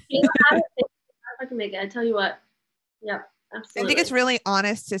 right? You don't have it, I can make it. I tell you what. Yep. I think it's Absolutely. really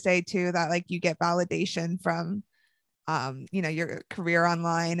honest to say too that like you get validation from your career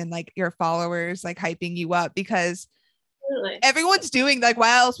online and like your followers like hyping you up because Absolutely. everyone's doing like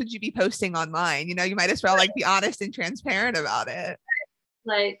why else would you be posting online? You might as well like be honest and transparent about it.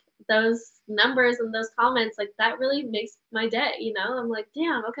 Like those numbers and those comments, like that really makes my day, I'm like,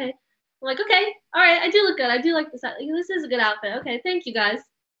 damn, okay. I'm like, okay, all right, I do look good. I do like this. Like, this is a good outfit. Okay, thank you guys.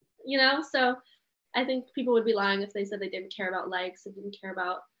 So I think people would be lying if they said they didn't care about likes and didn't care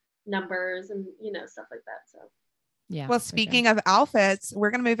about numbers and stuff like that. So Yeah. Well, speaking of outfits, we're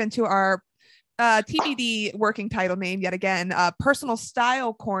going to move into our TBD working title name yet again, personal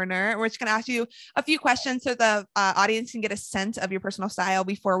style corner. We're just going to ask you a few questions so the audience can get a sense of your personal style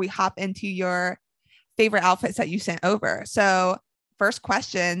before we hop into your favorite outfits that you sent over. So first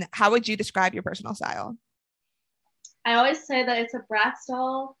question, how would you describe your personal style? I always say that it's a Bratz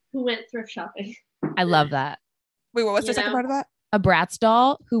doll who went thrift shopping. I love that. Wait, what's the second part of that? A Bratz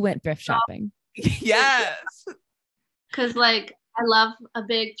doll who went thrift shopping. Yes. Because like I love a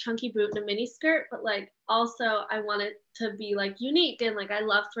big chunky boot and a mini skirt, but like also I want it to be like unique and like I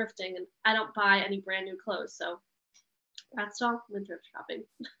love thrifting and I don't buy any brand new clothes. So that's all with thrift shopping.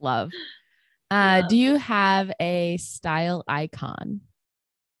 Love. Love. Do you have a style icon?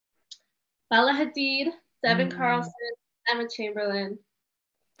 Bella Hadid, Devin Carlson, Emma Chamberlain.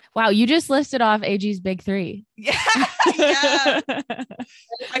 Wow, you just listed off AG's big three. Yeah. Yeah. I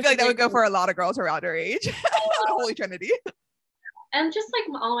feel like that would go for a lot of girls around her age. The Holy Trinity. And just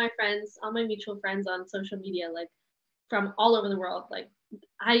like all my friends, all my mutual friends on social media, like from all over the world, like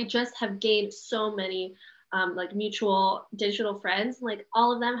I just have gained so many like mutual digital friends. Like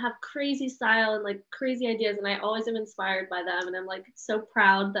all of them have crazy style and like crazy ideas, and I always am inspired by them. And I'm like so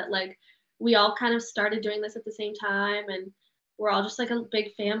proud that like we all kind of started doing this at the same time, and we're all just like a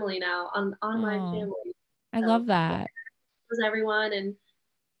big family now on my family. I love that. Was everyone and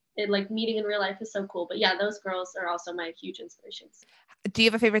it like meeting in real life is so cool. But yeah, those girls are also my huge inspirations. Do you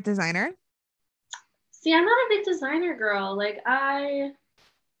have a favorite designer? See, I'm not a big designer girl. Like I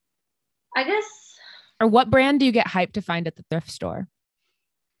guess. Or what brand do you get hyped to find at the thrift store?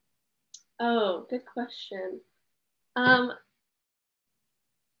 Oh, good question. I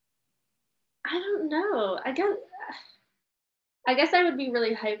don't know. I guess I would be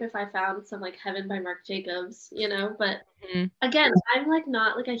really hype if I found some like Heaven by Marc Jacobs, but again, I'm like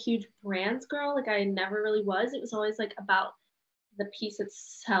not like a huge brands girl. Like I never really was. It was always like about the piece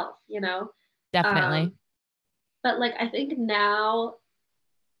itself, Definitely. But like I think now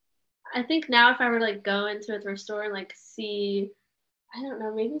if I were to like go into a thrift store and like see, I don't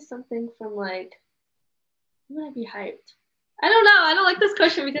know, maybe something from like, who would I be hyped? I don't know. I don't like this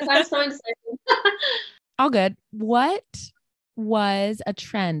question because I'm so indecisive. All good. What was a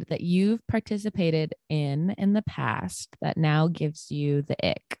trend that you've participated in the past that now gives you the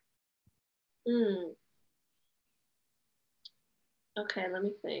ick? Okay, let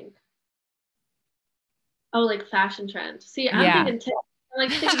me think. Oh, like fashion trend. See, I'm thinking I'm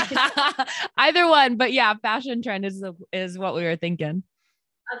like thinking either one, but yeah, fashion trend is what we were thinking.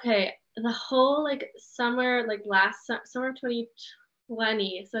 Okay, the whole like summer, like last summer of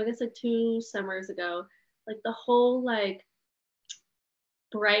 2020, so I guess like 2 summers ago, like the whole like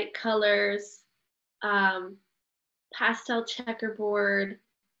bright colors, pastel checkerboard,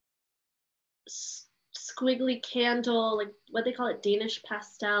 squiggly candle, like what they call it, Danish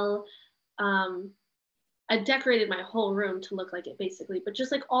pastel. I decorated my whole room to look like it basically, but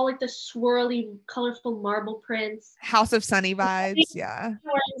just like all like the swirly, colorful marble prints. House of Sunny vibes, yeah.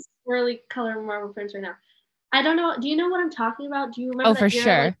 Swirly color marble prints right now. I don't know. Do you know what I'm talking about? Do you remember? Oh, for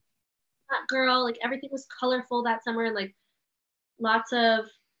sure. Like, that girl, like everything was colorful that summer, and like lots of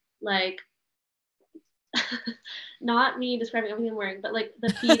like, not me describing everything I'm wearing, but like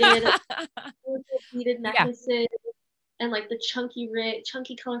the beaded necklaces and like the chunky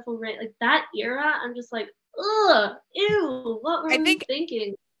colorful ring, like that era. I'm just like, ugh, ew. What were we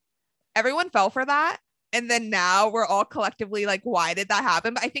thinking? Everyone fell for that. And then now we're all collectively like, why did that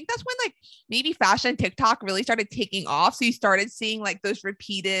happen? But I think that's when like maybe fashion TikTok really started taking off. So you started seeing like those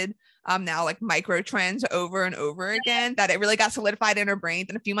repeated now like micro trends over and over again, that it really got solidified in our brains.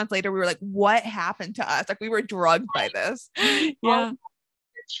 And a few months later, we were like, what happened to us? Like we were drugged by this. Yeah.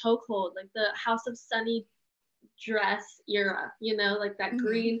 Chokehold, like the House of Sunny dress era, like that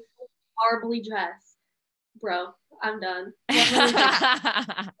green marbly dress. Bro, I'm done.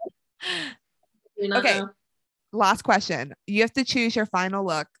 Okay, last question. You have to choose your final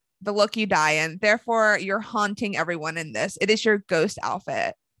look, the look you die in. Therefore, you're haunting everyone in this. It is your ghost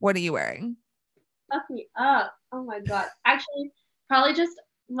outfit. What are you wearing? Fuck me up. Oh my god. Actually, probably just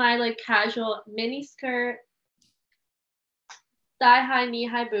my like casual mini skirt, thigh-high,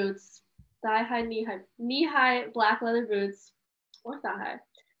 knee-high boots, thigh-high, knee-high black leather boots, or thigh-high.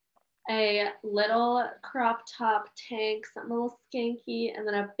 A little crop top tank, something a little skanky, and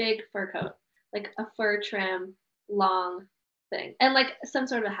then a big fur coat, like a fur trim, long thing, and like some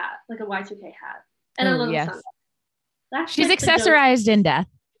sort of a hat, like a Y2K hat, and a Oh, little yes. sun. That's She's like accessorized in death.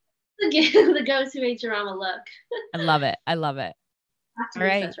 the go-to Adrienne look. I love it. I love it. Have to All be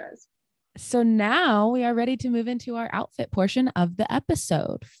right. accessorized. So now we are ready to move into our outfit portion of the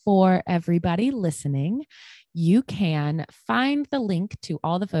episode. For everybody listening, you can find the link to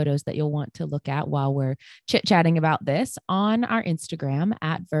all the photos that you'll want to look at while we're chit-chatting about this on our Instagram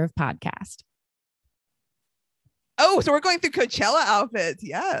at Verve Podcast. Oh, so we're going through Coachella outfits.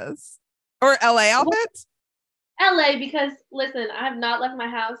 Yes. Or LA outfits? LA, because listen, I have not left my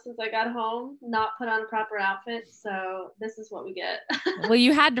house since I got home, not put on a proper outfit. So this is what we get. Well,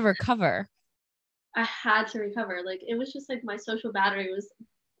 you had to recover. I had to recover. Like, it was just like my social battery was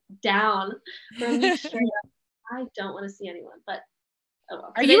down for a week straight. I don't want to see anyone, but oh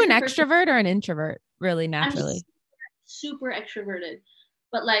well. Are you an extrovert or an introvert? Really, naturally? I'm super extroverted,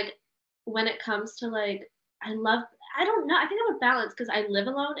 but like when it comes to like, I don't know. I think I'm a balance because I live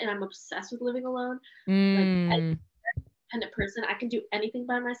alone and I'm obsessed with living alone. Like, I'm an independent person. I can do anything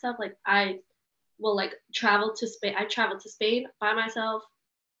by myself. Like, I will like travel to Spain. I traveled to Spain by myself.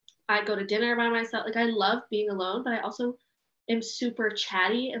 I go to dinner by myself. Like, I love being alone, but I also am super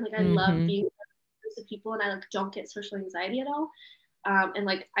chatty and like I love being with people, and I like don't get social anxiety at all. And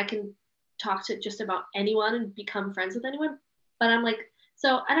like I can talk to just about anyone and become friends with anyone. But I'm like,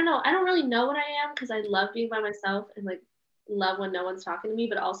 so I don't know. I don't really know what I am because I love being by myself and like love when no one's talking to me,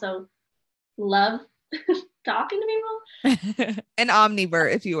 but also love talking to people. An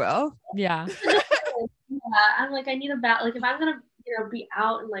omnivore, if you will. Yeah. Yeah, I'm like, I need a like if I'm gonna be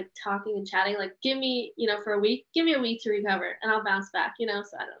out and like talking and chatting, like give me for a week, give me a week to recover and I'll bounce back, so I don't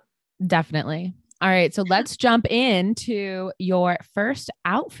know. Definitely. All right, so let's jump into your first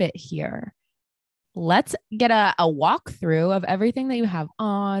outfit here. Let's get a walkthrough of everything that you have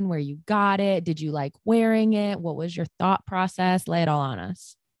on, where you got it. Did you like wearing it? What was your thought process? Lay it all on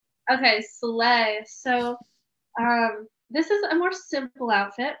us. Okay, slay. So this is a more simple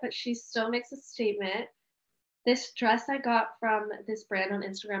outfit, but she still makes a statement. This dress I got from this brand on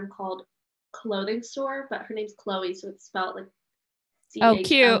Instagram called Clothing Store, but her name's Chloe, so it's spelled like Oh,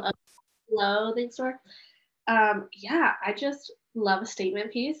 cute. Clothing Store. Yeah, I just love a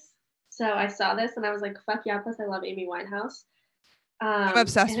statement piece. So I saw this and I was like, fuck yeah, plus I love Amy Winehouse. I'm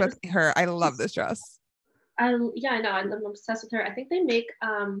obsessed with her. I love this dress. I know. I'm obsessed with her. I think they make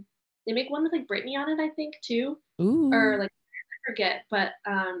one with like Britney on it, I think too. Ooh. Or like I forget, but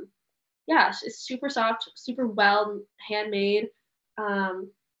yeah, it's super soft, super well handmade. And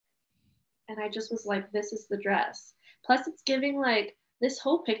I just was like, this is the dress. Plus it's giving like, this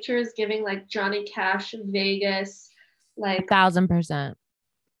whole picture is giving like Johnny Cash, Vegas, like 1,000%.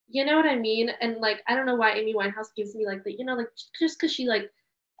 You know what I mean? And like, I don't know why Amy Winehouse gives me like the, like just because she like,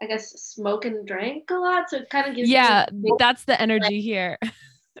 I guess smoked and drank a lot. So it kind of gives me like, that's the energy like, here.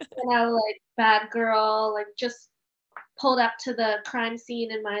 Like bad girl, like just pulled up to the crime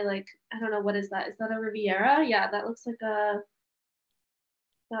scene in my like, I don't know, what is that? Is that a Riviera? Yeah, that looks like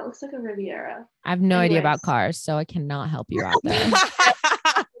a Riviera. I have no idea about cars, so I cannot help you out there.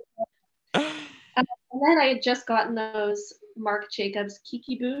 And then I had just gotten those Marc Jacobs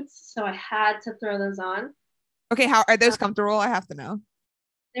Kiki boots, so I had to throw those on. Okay, how are those comfortable? I have to know.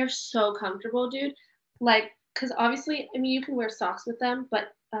 They're so comfortable, dude. Like, because obviously, I mean, you can wear socks with them,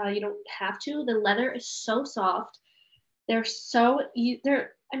 but you don't have to. The leather is so soft. They're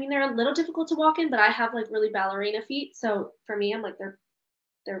a little difficult to walk in, but I have like really ballerina feet, so for me, I'm like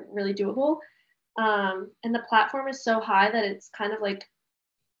they're really doable. And the platform is so high that it's kind of like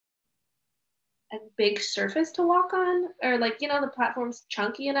a big surface to walk on, or like the platform's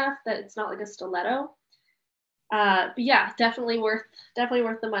chunky enough that it's not like a stiletto. But yeah, definitely worth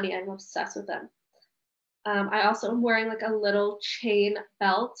the money. I'm obsessed with them. I also am wearing like a little chain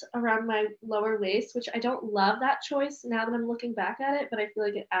belt around my lower waist, which I don't love that choice now that I'm looking back at it, but I feel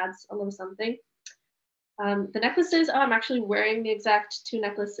like it adds a little something. The necklaces, I'm actually wearing the exact two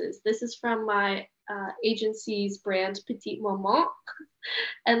necklaces. This is from my agency's brand Petite Moment,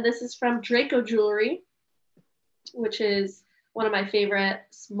 and this is from Draco Jewelry, which is one of my favorite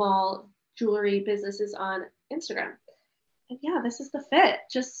small jewelry businesses on Instagram. And yeah, this is the fit.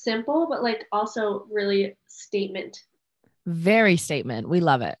 Just simple, but like also really statement. Very statement. We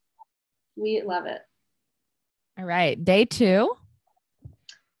love it. We love it. All right. Day 2.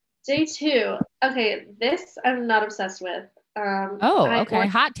 Day 2. Okay, this I'm not obsessed with. Okay.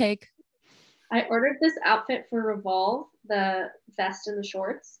 Hot take. I ordered this outfit for Revolve the vest and the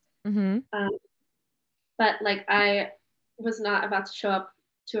shorts. Mm-hmm. But like I was not about to show up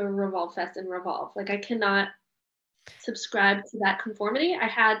to a Revolve fest in Revolve. Like I cannot subscribe to that conformity. I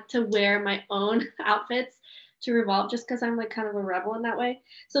had to wear my own outfits to Revolve just because I'm like kind of a rebel in that way.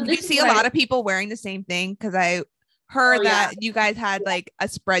 So You this see is a what lot of people wearing the same thing because I heard that you guys had like a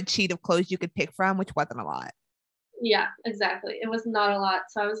spreadsheet of clothes you could pick from, which wasn't a lot. Yeah, exactly. It was not a lot.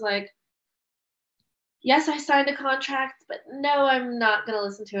 So I was like, yes, I signed a contract, but no, I'm not gonna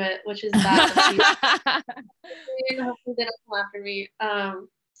listen to it, which is bad. Hopefully they don't come after me.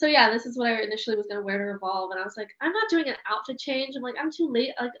 So yeah, this is what I initially was gonna wear to Revolve, and I was like, I'm not doing an outfit change. I'm like, I'm too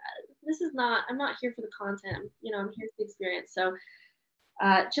late. Like, this is not. I'm not here for the content. You know, I'm here for the experience. So,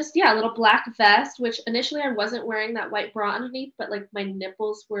 just a little black vest, which initially I wasn't wearing that white bra underneath, but like my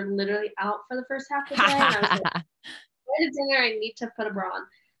nipples were literally out for the first half of the day, and I was like, right at dinner, I need to put a bra on.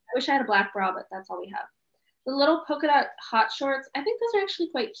 I wish I had a black bra, but that's all we have. The little polka dot hot shorts, I think those are actually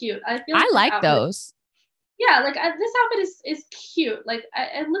quite cute. I feel like I like those. Yeah, like this outfit is cute. Like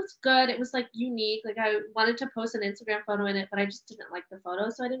it looks good. It was like unique. Like I wanted to post an Instagram photo in it, but I just didn't like the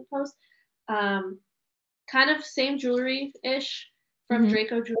photo, so I didn't post. Kind of same jewelry ish from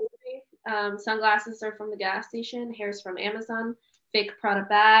Draco Jewelry. Sunglasses are from the gas station. Hair's from Amazon. Fake Prada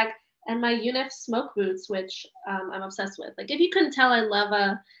bag, and my Unif smoke boots, which I'm obsessed with. Like if you couldn't tell, I love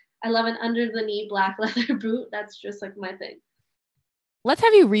an under the knee black leather boot. That's just like my thing. Let's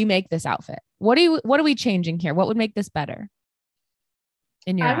have you remake this outfit. What are we changing here? What would make this better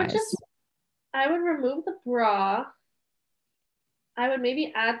in your eyes? I would remove the bra. I would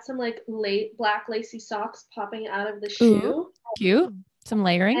maybe add some like black lacy socks popping out of the shoe. Ooh, cute. Some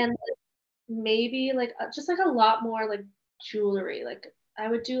layering. And maybe like just like a lot more like jewelry. Like I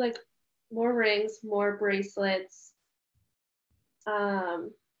would do like more rings, more bracelets.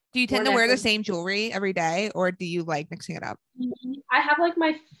 Do you tend to wear the same jewelry every day, or do you like mixing it up? I have like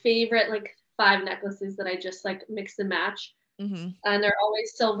my favorite like 5 necklaces that I just like mix and match. And they're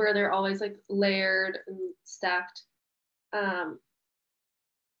always silver. They're always like layered and stacked. Yeah,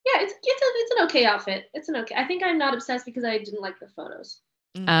 it's an okay outfit. It's an okay. I think I'm not obsessed because I didn't like the photos.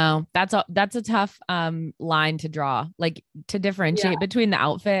 Oh, that's a tough line to draw, like to differentiate between the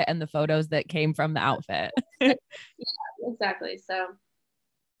outfit and the photos that came from the outfit. Yeah, exactly. So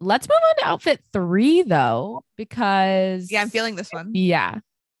let's move on to outfit 3 though, because I'm feeling this one. Yeah.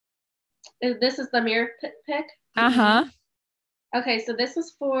 This is the mirror pick. Okay, so this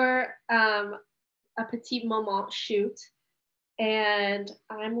was for a petite moment shoot, and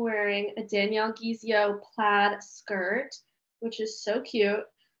I'm wearing a Danielle Guizio plaid skirt, which is so cute.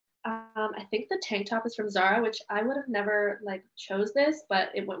 I think the tank top is from Zara, which I would have never like chose this, but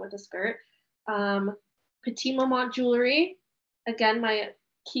it went with the skirt. Petite moment jewelry, again my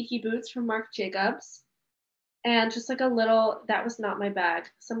Kiki boots from Marc Jacobs, and just like a little. That was not my bag.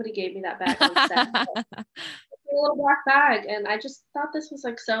 Somebody gave me that bag on set. A little black bag, and I just thought this was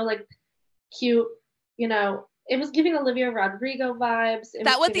like so like cute. You know, it was giving Olivia Rodrigo vibes.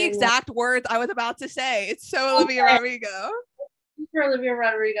 That was the exact words I was about to say. It's so Olivia Rodrigo. For Olivia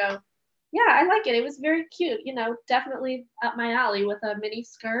Rodrigo. Yeah, I like it. It was very cute. You know, definitely up my alley with a mini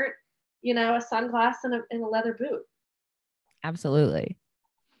skirt, you know, a sunglass and a leather boot. Absolutely.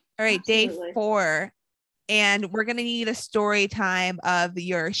 All right, day 4. And we're going to need a story time of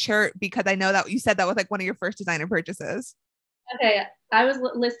your shirt, because I know that you said that was like one of your first designer purchases. Okay. I was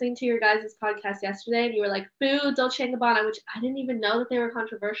listening to your guys' podcast yesterday, and you were like, boo, Dolce & Gabbana, which I didn't even know that they were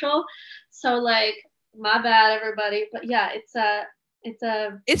controversial. So like, my bad, everybody. But yeah,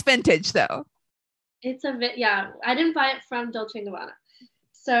 it's vintage though. I didn't buy it from Dolce & Gabbana.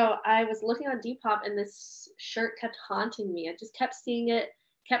 So I was looking on Depop, and this shirt kept haunting me. I just kept seeing it,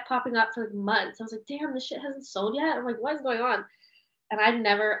 kept popping up for like months. I was like, damn, this shit hasn't sold yet. I'm like, what is going on? And I'd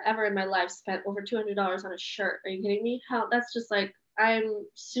never ever in my life spent over $200 on a shirt. Are you kidding me? That's just like, I'm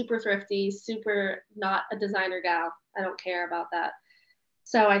super thrifty, super not a designer gal. I don't care about that.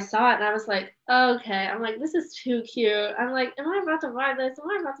 So I saw it and I was like, okay. I'm like, this is too cute. I'm like, am I about to buy this? Am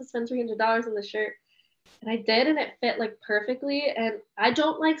I about to spend $300 on the shirt? And I did, and it fit like perfectly. And I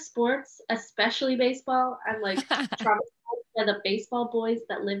don't like sports, especially baseball. I'm like traumatized by the baseball boys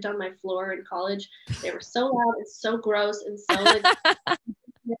that lived on my floor in college. They were so loud and so gross and so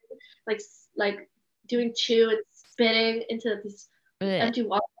like doing chew and spitting into this empty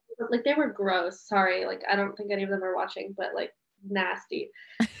water. Like they were gross. Sorry, like I don't think any of them are watching, but like nasty.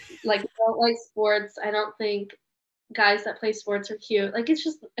 Like don't like sports. I don't think guys that play sports are cute. Like it's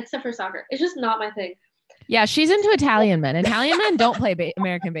just, except for soccer, it's just not my thing. Yeah, she's into Italian men. Italian men don't play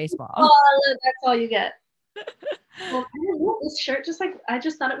American baseball. Oh, that's all you get. Well, I don't know, this shirt just like, I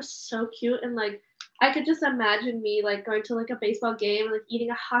just thought it was so cute, and like I could just imagine me like going to like a baseball game, like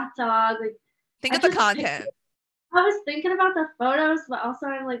eating a hot dog. Like Think of the content. I was thinking about the photos, but also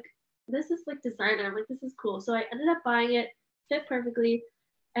I'm like, this is like designer. I'm like, this is cool. So I ended up buying it, fit perfectly,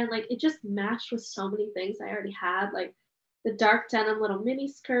 and like it just matched with so many things I already had. Like the dark denim little mini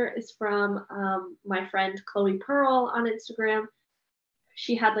skirt is from my friend Chloe Pearl on Instagram.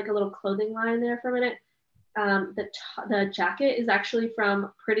 She had like a little clothing line there for a minute. The jacket is actually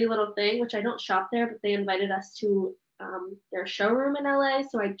from Pretty Little Thing, which I don't shop there, but they invited us to their showroom in LA.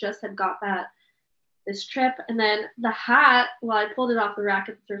 So I just had got that this trip. And then the hat, well, I pulled it off the rack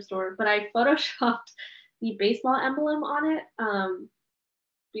at the thrift store, but I photoshopped the baseball emblem on it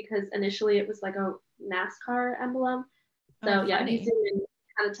because initially it was like a NASCAR emblem. So yeah, if you zoom in, you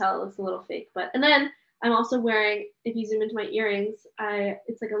kind of tell it looks a little fake. And then I'm also wearing, if you zoom into my earrings,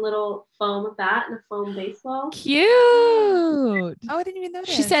 it's like a little foam bat and a foam baseball. Cute. Oh, I didn't even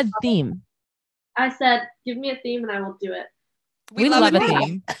notice. She said theme. I said, give me a theme and I will do it. We love a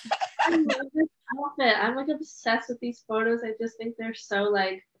theme. I love this outfit. I'm like obsessed with these photos. I just think they're so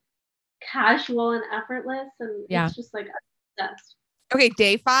like casual and effortless, and it's just like obsessed. Okay,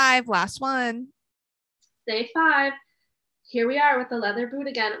 day 5, last one. Day 5. Here we are with the leather boot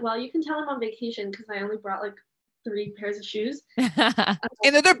again. Well, you can tell I'm on vacation because I only brought like 3 pairs of shoes.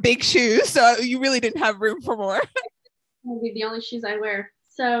 And they're big shoes, so you really didn't have room for more. Maybe the only shoes I wear.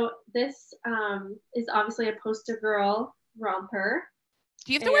 So this is obviously a poster girl romper.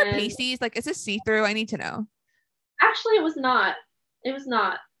 Do you have to wear pasties? Like, is this see-through? I need to know. Actually, it was not.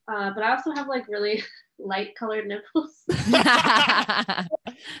 But I also have like really light colored nipples. I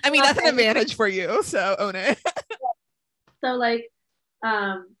mean, that's an advantage for you, so own it. So like,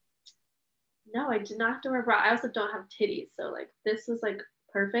 no, I did not have to wear a bra. I also don't have titties, so like this was like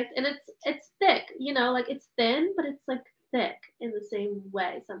perfect, and it's thick, you know, like it's thin, but it's like thick in the same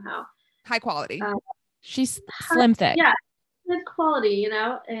way somehow. High quality. She's slim thick. Yeah, good quality, you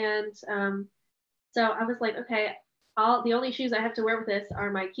know, and so I was like, okay, the only shoes I have to wear with this are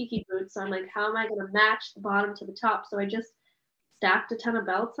my Kiki boots. So I'm like, how am I gonna match the bottom to the top? So I just stacked a ton of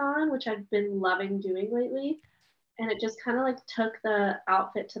belts on, which I've been loving doing lately. And it just kind of like took the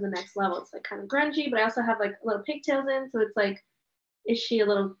outfit to the next level. It's like kind of grungy, but I also have like little pigtails in. So it's like, is she a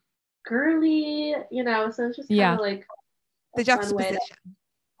little girly? You know, so it's just kind of like the juxtaposition.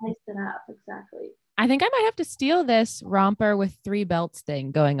 Nice it up, exactly. I think I might have to steal this romper with 3 belts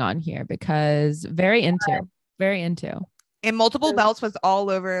thing going on here because very into. And multiple belts was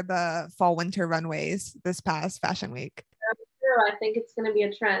all over the fall winter runways this past fashion week. True. I think it's going to be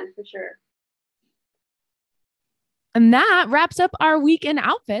a trend for sure. And that wraps up our week in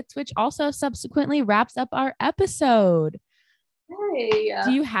outfits, which also subsequently wraps up our episode. Hey,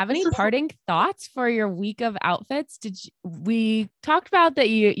 do you have any parting thoughts for your week of outfits? We talked about that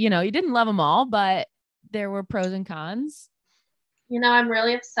you didn't love them all, but there were pros and cons. You know, I'm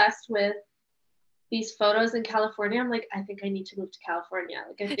really obsessed with these photos in California. I'm like, I think I need to move to California.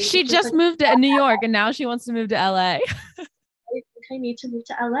 Like, I think she just moved to New York and now she wants to move to LA. I think I need to move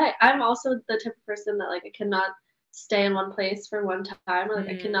to LA. I'm also the type of person that like I cannot stay in one place for one time. Like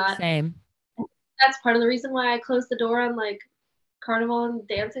I cannot. Same. That's part of the reason why I closed the door on like carnival and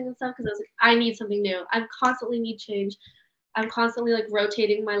dancing and stuff, because I was like, I need something new. I constantly need change. I'm constantly like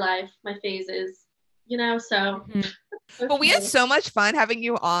rotating my life, my phases, you know. So well, we had so much fun having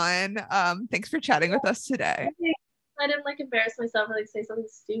you on. Thanks for chatting with us today. I didn't like embarrass myself or like say something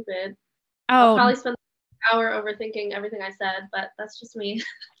stupid. Oh, I'll probably spend an hour overthinking everything I said, but that's just me.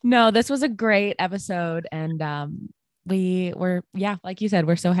 No, this was a great episode, and we were, like you said,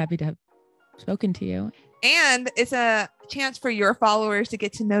 we're so happy to have spoken to you. And it's a chance for your followers to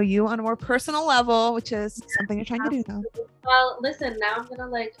get to know you on a more personal level, which is something you're trying to do now. Well, listen, now I'm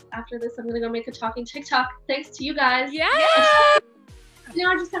gonna after this, I'm gonna go make a talking TikTok. Thanks to you guys. Yeah. You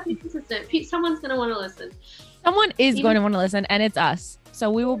know, I just have to be consistent. Someone's gonna want to listen. Someone is going to want to listen, and it's us. So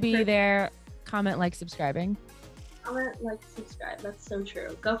we will be there. Comment, like, subscribing. Comment, like, subscribe. That's so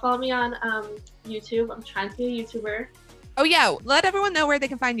true. Go follow me on YouTube. I'm trying to be a YouTuber. Oh yeah, let everyone know where they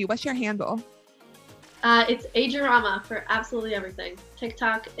can find you. What's your handle? It's Adrienne for absolutely everything.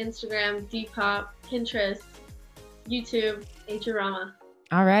 TikTok, Instagram, Depop, Pinterest, YouTube, Adrienne.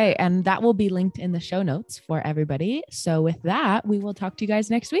 All right. And that will be linked in the show notes for everybody. So with that, we will talk to you guys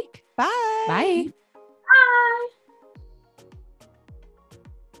next week. Bye. Bye. Bye.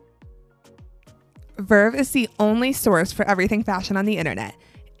 Verve is the only source for everything fashion on the internet.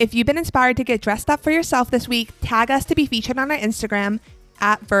 If you've been inspired to get dressed up for yourself this week, tag us to be featured on our Instagram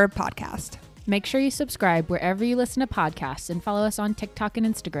 @Verve Podcast. Make sure you subscribe wherever you listen to podcasts and follow us on TikTok and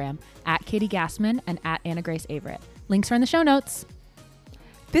Instagram @Katie Gassman and @Anna Grace Averett. Links are in the show notes.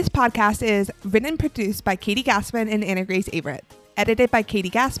 This podcast is written and produced by Katie Gassman and Anna Grace Averett. Edited by Katie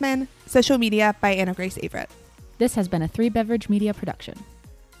Gassman. Social media by Anna Grace Averett. This has been a 3 Beverage Media production.